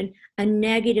evolution, a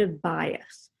negative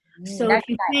bias. So if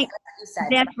you think,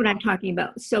 that's what I'm talking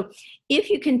about. So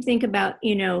if you can think about,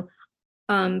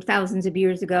 thousands of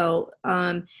years ago,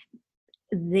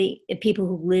 the people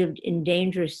who lived in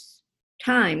dangerous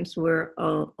times where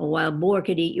a wild boar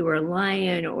could eat you, or a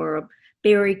lion, or a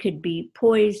berry could be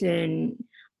poison,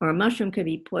 or a mushroom could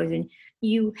be poison.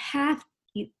 We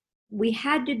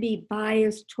had to be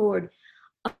biased toward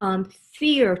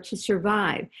fear to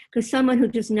survive, because someone who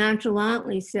just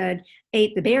nonchalantly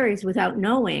ate the berries without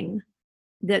knowing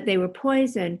that they were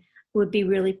poison would be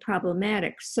really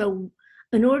problematic. So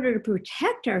in order to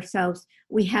protect ourselves,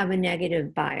 we have a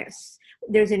negative bias.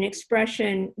 There's an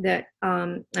expression that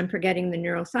I'm forgetting the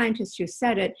neuroscientist who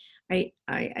said it.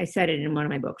 I said it in one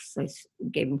of my books. So I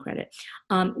gave him credit.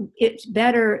 It's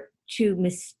better to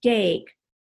mistake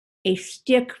a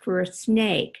stick for a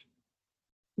snake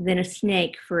than a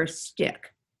snake for a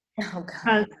stick. Oh,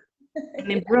 God.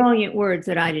 Brilliant words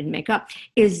that I didn't make up.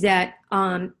 Is that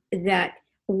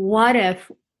what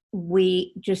if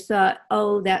we just thought,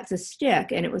 oh, that's a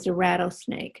stick, and it was a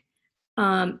rattlesnake?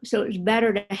 So it's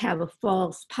better to have a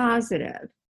false positive.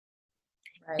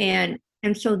 Right.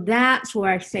 And so that's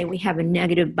where I say we have a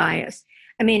negative bias.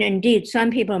 I mean, indeed,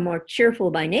 some people are more cheerful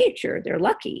by nature. They're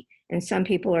lucky. And some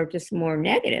people are just more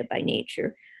negative by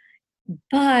nature.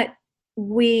 But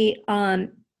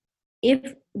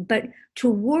but to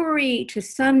worry to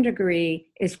some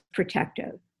degree is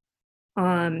protective.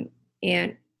 And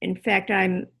in fact,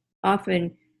 I'm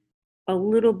often I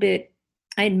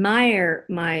admire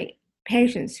my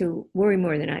patients who worry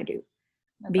more than I do,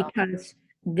 That's awesome. because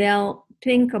they'll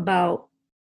think about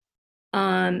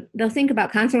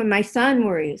constantly. My son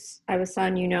worries. I have a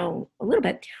son, a little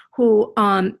bit, who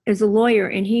is a lawyer,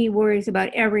 and he worries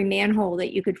about every manhole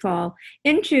that you could fall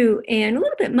into, and a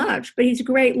little bit much, but he's a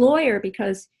great lawyer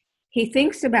because he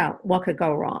thinks about what could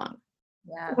go wrong.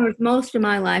 Yeah. Whereas most of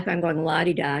my life, I'm going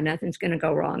la-di-da, nothing's going to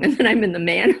go wrong, and then I'm in the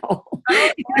manhole.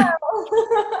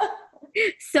 Oh,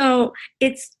 So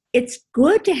it's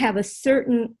good to have a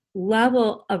certain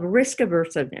level of risk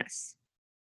aversiveness.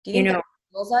 do you think that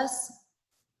fuels us?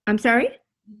 I'm sorry?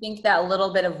 You think that a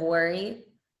little bit of worry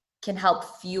can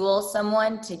help fuel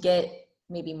someone to get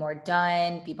maybe more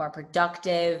done, be more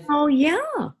productive? Oh,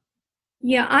 yeah.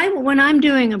 Yeah, when I'm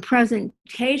doing a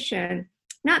presentation,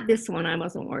 not this one, I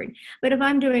wasn't worried, but if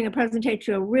I'm doing a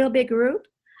presentation to a real big group,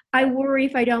 I worry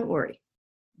if I don't worry.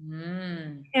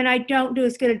 Mm. And I don't do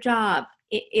as good a job.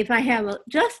 If I have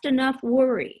just enough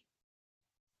worry,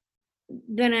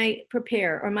 then I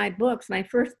prepare. Or my books, my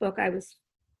first book, I was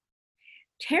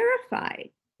terrified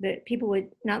that people would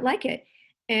not like it.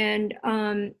 And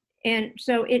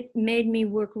so it made me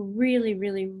work really,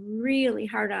 really, really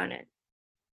hard on it.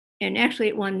 And actually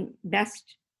it won best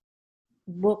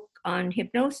book on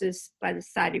hypnosis by the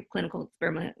Society of Clinical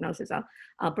Experimental Hypnosis.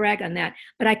 I'll brag on that.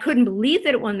 But I couldn't believe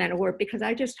that it won that award because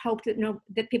I just hoped that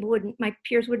my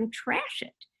peers wouldn't trash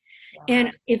it. Wow.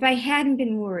 And if I hadn't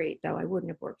been worried, though, I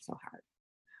wouldn't have worked so hard.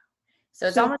 So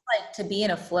it's almost like to be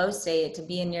in a flow state, to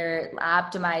be in your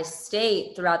optimized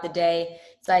state throughout the day.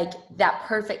 It's like that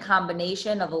perfect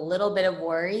combination of a little bit of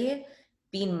worry,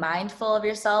 being mindful of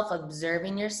yourself,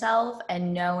 observing yourself,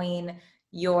 and knowing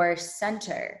your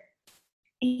center.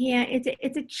 Yeah,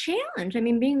 it's a challenge. I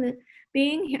mean,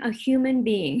 being a human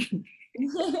being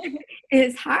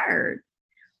is hard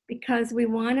because we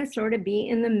want to sort of be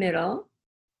in the middle,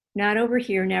 not over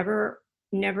here, never,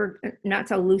 not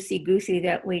so loosey-goosey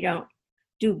that we don't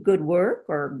do good work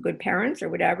or good parents or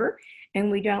whatever.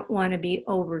 And we don't want to be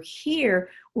over here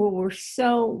where we're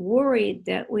so worried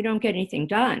that we don't get anything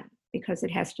done because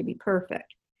it has to be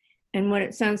perfect. And what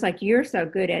it sounds like you're so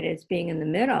good at is being in the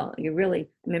middle.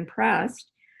 I'm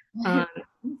impressed. Hard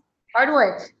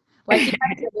work. Like you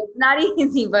mentioned, it's not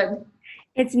easy, but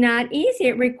it's not easy.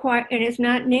 And it's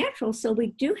not natural. So we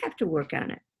do have to work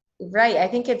on it. Right. I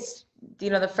think it's,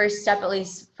 the first step, at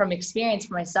least from experience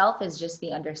for myself, is just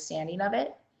the understanding of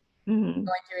it, going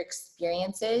through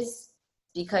experiences,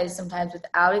 because sometimes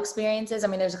without experiences,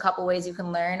 there's a couple ways you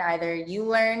can learn. Either you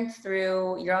learn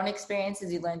through your own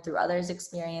experiences, you learn through others'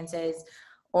 experiences,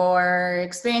 or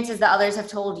experiences that others have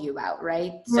told you about,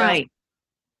 right? Right.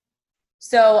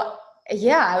 So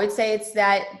yeah, I would say it's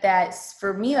that's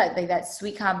for me, like that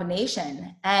sweet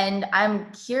combination. And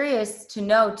I'm curious to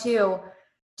know too,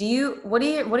 what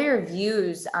are your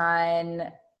views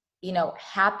on,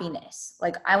 happiness?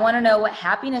 Like, I want to know what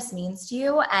happiness means to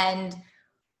you, and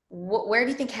where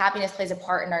do you think happiness plays a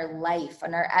part in our life,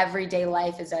 in our everyday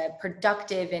life as a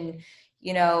productive and,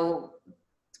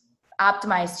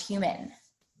 optimized human?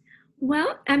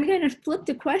 Well, I'm going to flip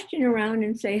the question around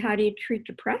and say, how do you treat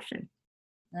depression?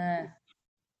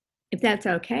 If that's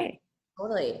okay.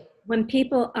 Totally. When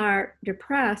people are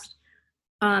depressed,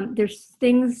 there's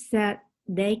things that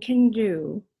they can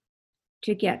do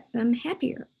to get them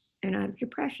happier and out of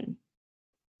depression.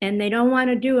 And they don't want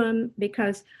to do them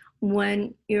because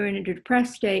when you're in a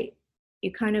depressed state,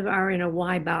 you kind of are in a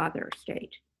why bother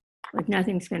state, like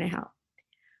nothing's going to help.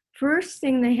 First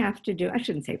thing they have to do, I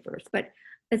shouldn't say first, but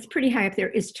it's pretty high up there,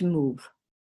 is to move.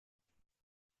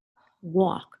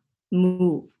 Walk,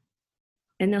 move.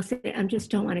 And they'll say, I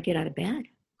just don't want to get out of bed.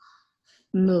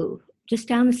 Move. Just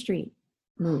down the street,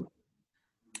 move.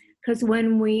 Because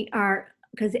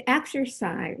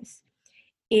exercise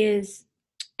is,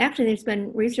 actually there's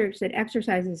been research that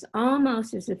exercise is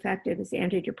almost as effective as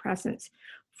antidepressants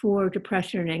for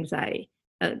depression and anxiety.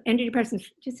 Antidepressants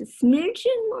just a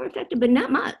smidgen more effective, but not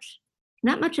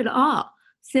much at all.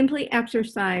 Simply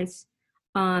exercise.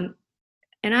 And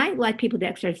I like people to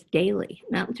exercise daily,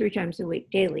 not 3 times a week,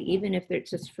 daily, even if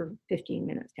it's just for 15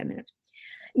 minutes, 10 minutes.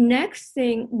 Next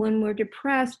thing, when we're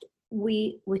depressed,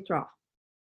 we withdraw.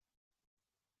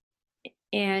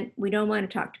 And we don't want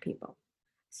to talk to people.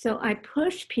 So I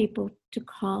push people to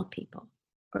call people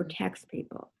or text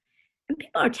people. And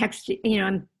people are texting,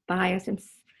 I'm biased.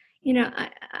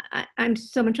 I'm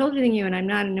so much older than you, and I'm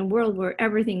not in a world where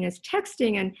everything is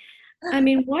texting.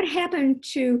 And what happened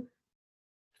to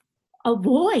a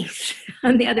voice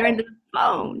on the other end of the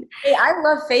phone? Hey, I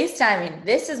love FaceTiming.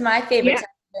 This is my favorite type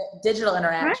of digital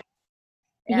interaction.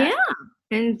 Right.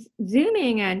 Yeah. And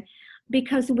Zooming, and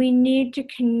because we need to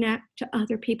connect to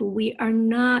other people. We are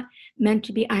not meant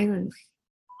to be islands.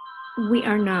 we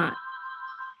are not.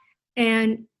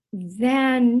 And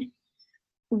then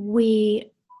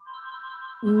we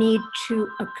need to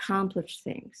accomplish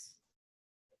things.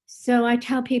 So I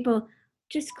tell people,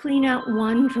 just clean out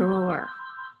one drawer.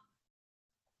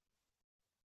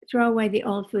 Throw away the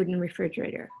old food in the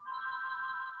refrigerator.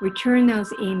 Return those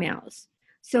emails.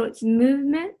 So it's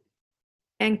movement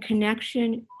and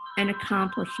connection and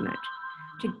accomplishment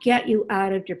to get you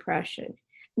out of depression.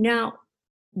 Now,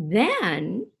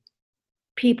 then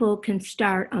people can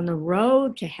start on the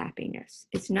road to happiness.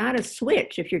 It's not a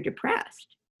switch if you're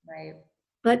depressed. Right.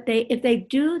 But if they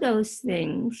do those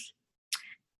things,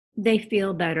 they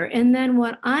feel better. And then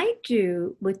what I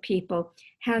do with people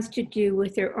has to do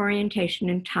with their orientation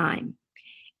and time.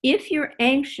 If you're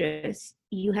anxious,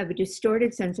 you have a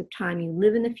distorted sense of time. You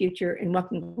live in the future and what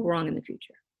can go wrong in the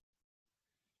future.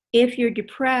 If you're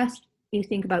depressed, you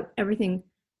think about everything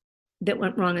that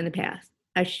went wrong in the past.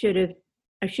 I shouldn't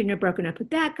have broken up with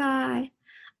that guy.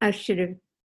 I should have,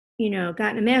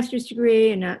 gotten a master's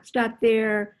degree and not stopped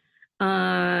there.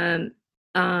 I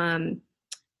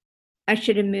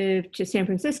should have moved to San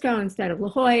Francisco instead of La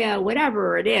Jolla,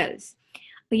 whatever it is.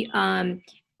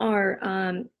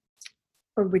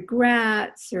 Or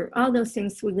regrets, or all those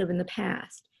things we live in the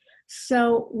past.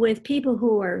 So with people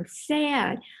who are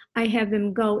sad, I have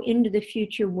them go into the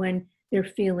future when they're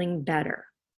feeling better.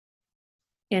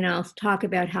 And I'll talk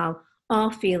about how all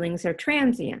feelings are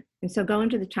transient. And so go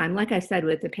into the time, like I said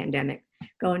with the pandemic,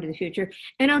 go into the future.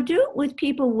 And I'll do it with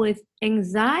people with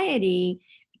anxiety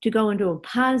to go into a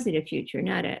positive future,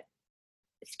 not a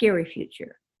scary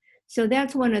future. So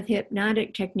that's one of the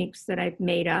hypnotic techniques that I've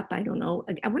made up. I don't know,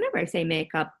 whenever I say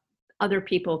make up, other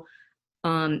people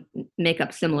make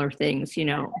up similar things,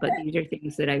 but these are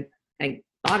things that I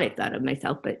thought I thought of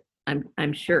myself, but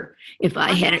I'm sure if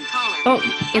I had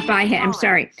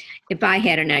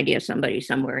an idea, somebody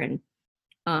somewhere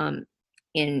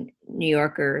in New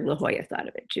York or La Jolla thought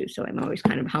of it too. So I'm always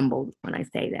kind of humbled when I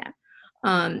say that,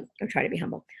 or try to be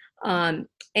humble.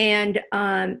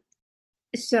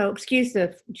 So excuse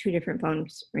the two different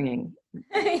phones ringing.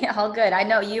 Yeah, all good. I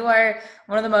know you are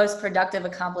one of the most productive,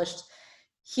 accomplished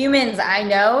humans I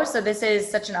know. So this is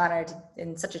such an honor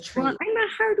and such a treat. Well, I'm a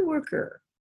hard worker,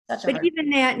 even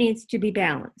that needs to be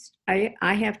balanced. I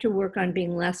have to work on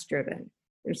being less driven.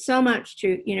 There's so much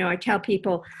to, I tell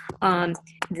people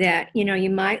that, you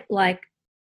might like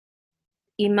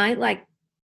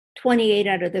 28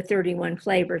 out of the 31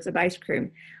 flavors of ice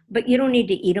cream, but you don't need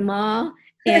to eat them all.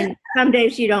 And some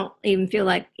days you don't even feel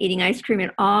like eating ice cream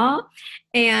at all.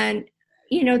 And,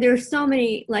 there's so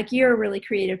many, like you're a really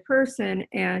creative person,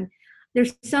 and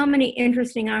there's so many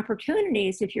interesting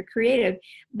opportunities if you're creative,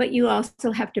 but you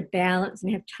also have to balance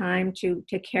and have time to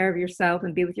take care of yourself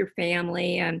and be with your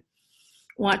family and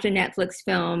watch a Netflix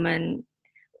film and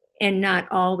not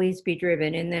always be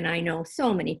driven. And then I know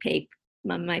so many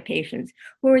my patients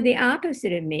who are the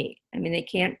opposite of me. I mean,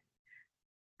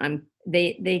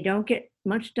 they don't get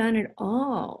much done at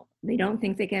all. They don't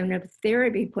think they can have a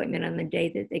therapy appointment on the day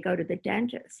that they go to the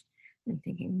dentist. I'm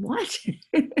thinking, what?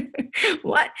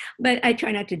 What? But I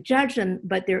try not to judge them,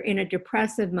 but they're in a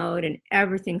depressive mode and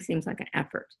everything seems like an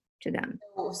effort to them.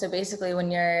 So basically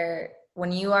when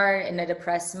you are in a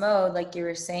depressed mode, like you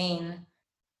were saying,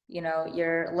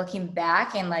 you're looking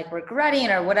back and like regretting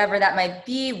or whatever that might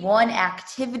be. One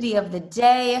activity of the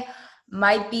day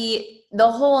might be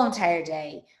the whole entire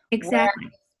day.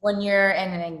 Exactly. When you're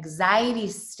in an anxiety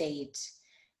state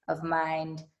of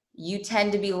mind, you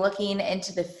tend to be looking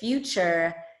into the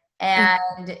future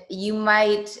and you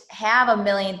might have a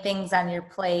million things on your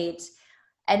plate.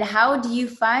 And how do you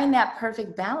find that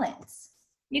perfect balance?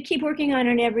 You keep working on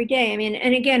it every day. I mean,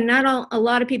 and again, a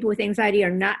lot of people with anxiety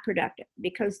are not productive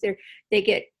because they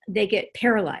get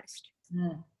paralyzed.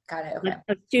 Got it. Okay.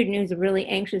 A student who's really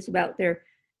anxious about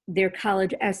their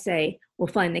college essay will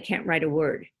find they can't write a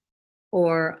word.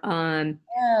 Or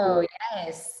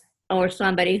yes. Or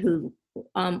somebody who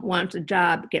wants a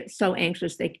job gets so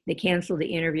anxious they cancel the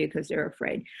interview because they're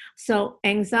afraid. So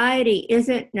anxiety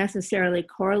isn't necessarily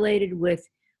correlated with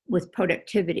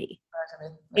productivity.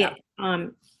 Yeah. I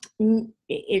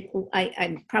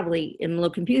probably am a little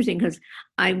confusing because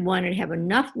I want to have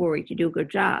enough worry to do a good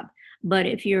job. But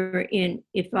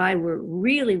if I were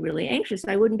really, really anxious,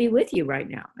 I wouldn't be with you right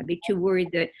now. I'd be too worried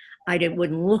that I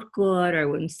wouldn't look good or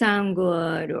wouldn't sound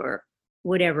good or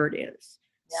whatever it is.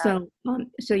 Yeah.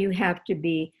 So you have to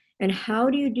be, and how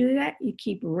do you do that? You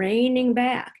keep reining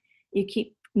back. You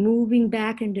keep moving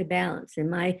back into balance.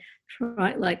 Like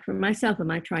for myself,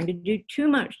 am I trying to do too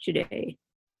much today?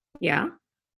 Yeah.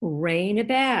 Rein it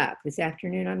back. This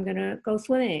afternoon, I'm going to go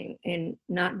swimming and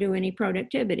not do any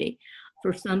productivity.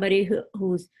 for somebody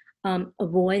who's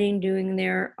avoiding doing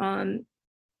their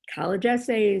college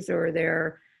essays or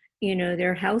their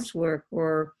housework,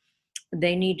 or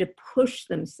they need to push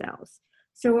themselves.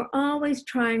 So we're always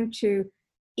trying to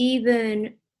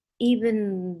even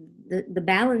the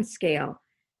balance scale.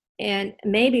 And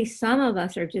maybe some of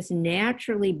us are just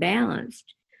naturally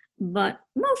balanced, but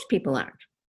most people aren't.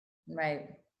 Right.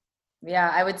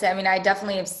 Yeah, I would say, I mean, I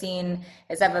definitely have seen,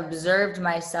 as I've observed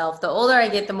myself, the older I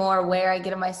get, the more aware I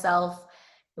get of myself,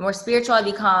 the more spiritual I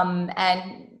become.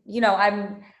 And,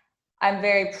 I'm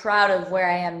very proud of where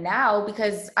I am now,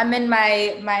 because I'm in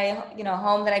my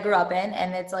home that I grew up in.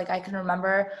 And it's like, I can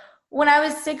remember when I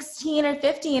was 16 or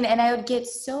 15, and I would get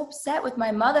so upset with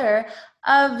my mother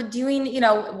of doing,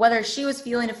 whether she was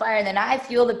fueling a fire and then I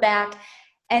fueled it back.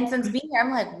 And since being here,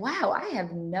 I'm like, wow, I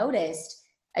have noticed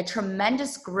a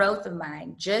tremendous growth of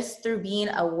mine just through being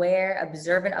aware,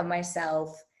 observant of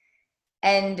myself,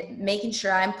 and making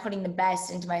sure I'm putting the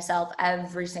best into myself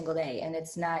every single day. And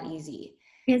it's not easy.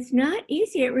 It's not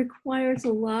easy. It requires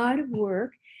a lot of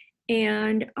work.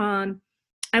 And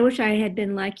I wish I had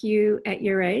been like you at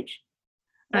your age.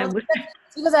 Well,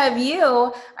 because I have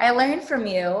you, I learned from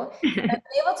you. I've been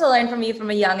able to learn from you from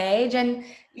a young age. And,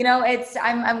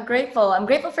 I'm grateful. I'm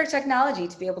grateful for technology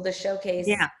to be able to showcase.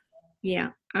 Yeah.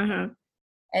 Uh-huh.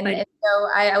 And so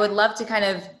I would love to kind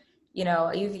of,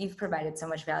 you've provided so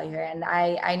much value here. And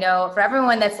I know for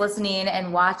everyone that's listening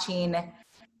and watching,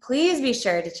 please be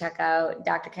sure to check out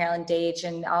Dr. Carolyn Daitch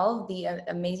and all of the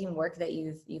amazing work that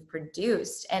you've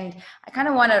produced. And I kind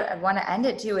of want to end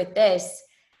it too with this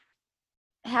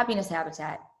happiness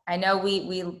habitat. I know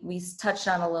we touched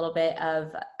on a little bit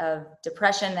of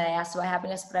depression, and I asked about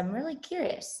happiness, but I'm really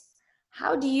curious.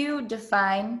 How do you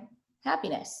define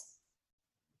happiness?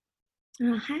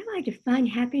 How do I define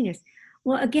happiness?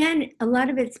 Well, again, a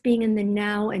lot of it's being in the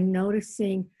now and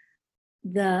noticing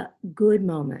the good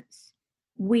moments.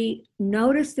 We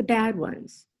notice the bad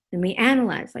ones and we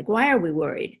analyze, like, why are we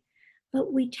worried?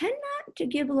 But we tend not to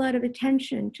give a lot of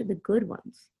attention to the good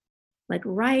ones. Like,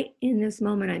 right in this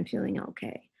moment, I'm feeling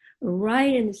okay.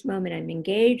 Right in this moment, I'm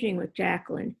engaging with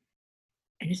Jacqueline.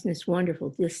 And isn't this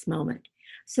wonderful, this moment?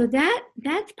 So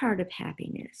that's part of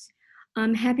happiness.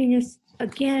 Happiness,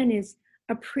 again, is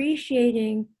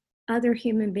appreciating other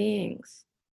human beings.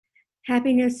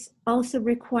 Happiness also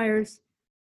requires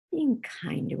being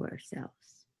kind to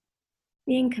ourselves,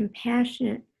 being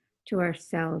compassionate to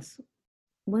ourselves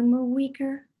when we're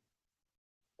weaker,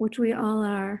 which we all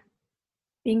are,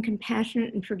 being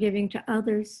compassionate and forgiving to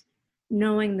others,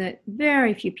 knowing that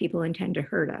very few people intend to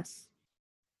hurt us.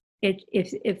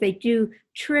 If they do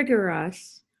trigger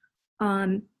us,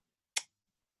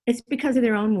 it's because of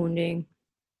their own wounding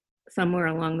somewhere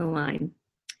along the line.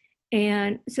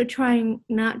 And so trying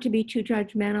not to be too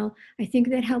judgmental, I think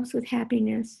that helps with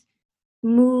happiness.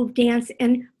 Move, dance,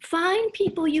 and find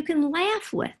people you can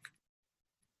laugh with.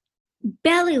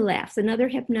 Belly laughs. Another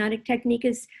hypnotic technique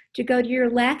is to go to your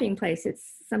laughing place.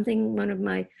 It's something one of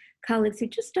my colleagues who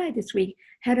just died this week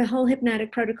had a whole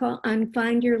hypnotic protocol on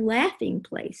find your laughing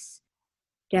place.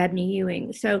 Dabney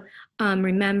Ewing. So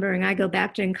remembering, I go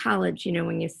back to in college,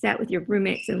 when you sat with your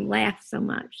roommates and laughed so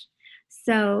much.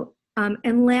 So,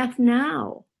 and laugh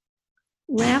now.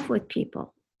 Laugh with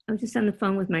people. I was just on the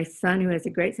phone with my son, who has a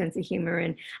great sense of humor,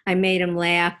 and I made him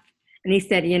laugh. And he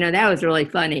said, that was really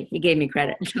funny. He gave me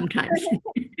credit sometimes.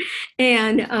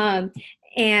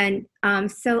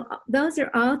 So those are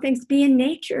all things. Be in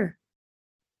nature,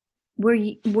 where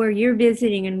you're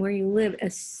visiting and where you live,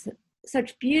 as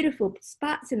such beautiful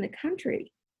spots in the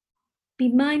country. Be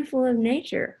mindful of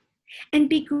nature and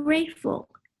be grateful.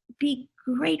 Be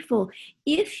grateful.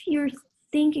 If you're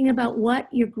thinking about what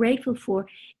you're grateful for,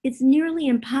 it's nearly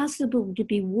impossible to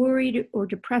be worried or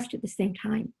depressed at the same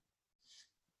time.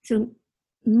 So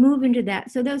move into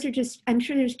that. So those are just, I'm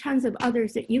sure there's tons of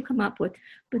others that you come up with,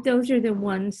 but those are the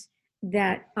ones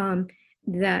that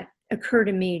that occur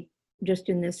to me just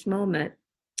in this moment.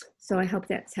 So I hope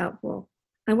that's helpful.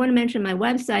 I want to mention my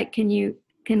website. Can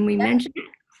we mention it?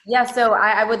 Yeah. So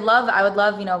I would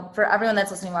love, for everyone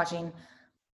that's listening, watching,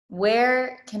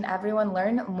 where can everyone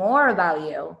learn more about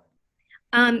you?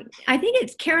 I think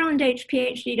it's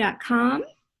carolyndaitchphd.com.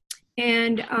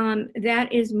 And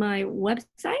that is my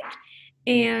website.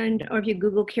 Or if you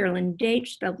Google Carolyn Daitch,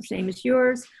 spelled the same as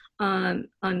yours, on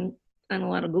a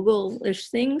lot of Google-ish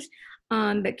things,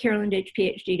 but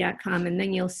carolyndaitchphd.com. And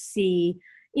then you'll see,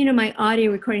 my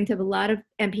audio recordings have a lot of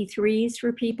MP3s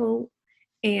for people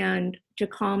and to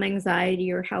calm anxiety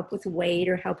or help with weight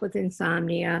or help with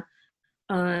insomnia,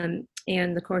 and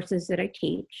the courses that I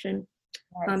teach. And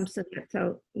Nice.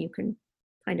 so you can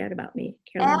find out about me.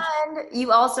 Carolyn. And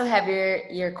you also have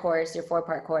your course, your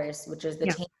 4-part course, which is the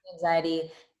Yeah. Tame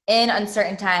Anxiety in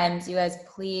Uncertain Times. You guys,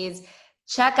 please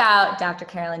check out Dr.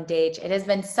 Carolyn Daitch. It has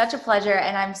been such a pleasure,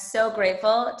 and I'm so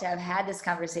grateful to have had this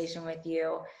conversation with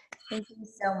you. Thank you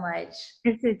so much.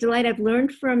 It's a delight. I've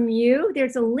learned from you.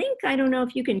 There's a link. I don't know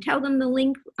if you can tell them the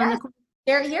link on the.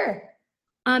 Share it here.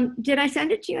 Did I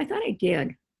send it to you? I thought I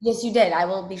did. Yes, you did. I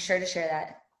will be sure to share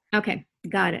that. Okay,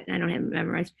 got it. I don't have it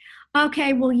memorized.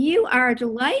 Okay, well, you are a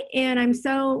delight, and I'm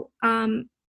so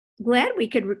glad we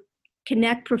could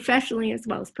connect professionally as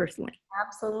well as personally.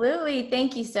 Absolutely.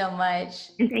 Thank you so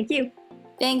much. And thank you.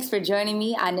 Thanks for joining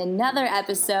me on another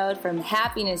episode from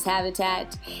Happiness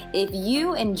Habitat. If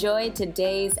you enjoyed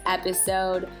today's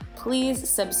episode, please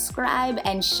subscribe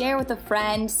and share with a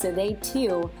friend so they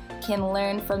too can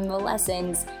learn from the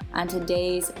lessons on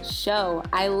today's show.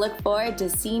 I look forward to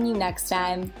seeing you next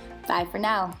time. Bye for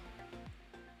now.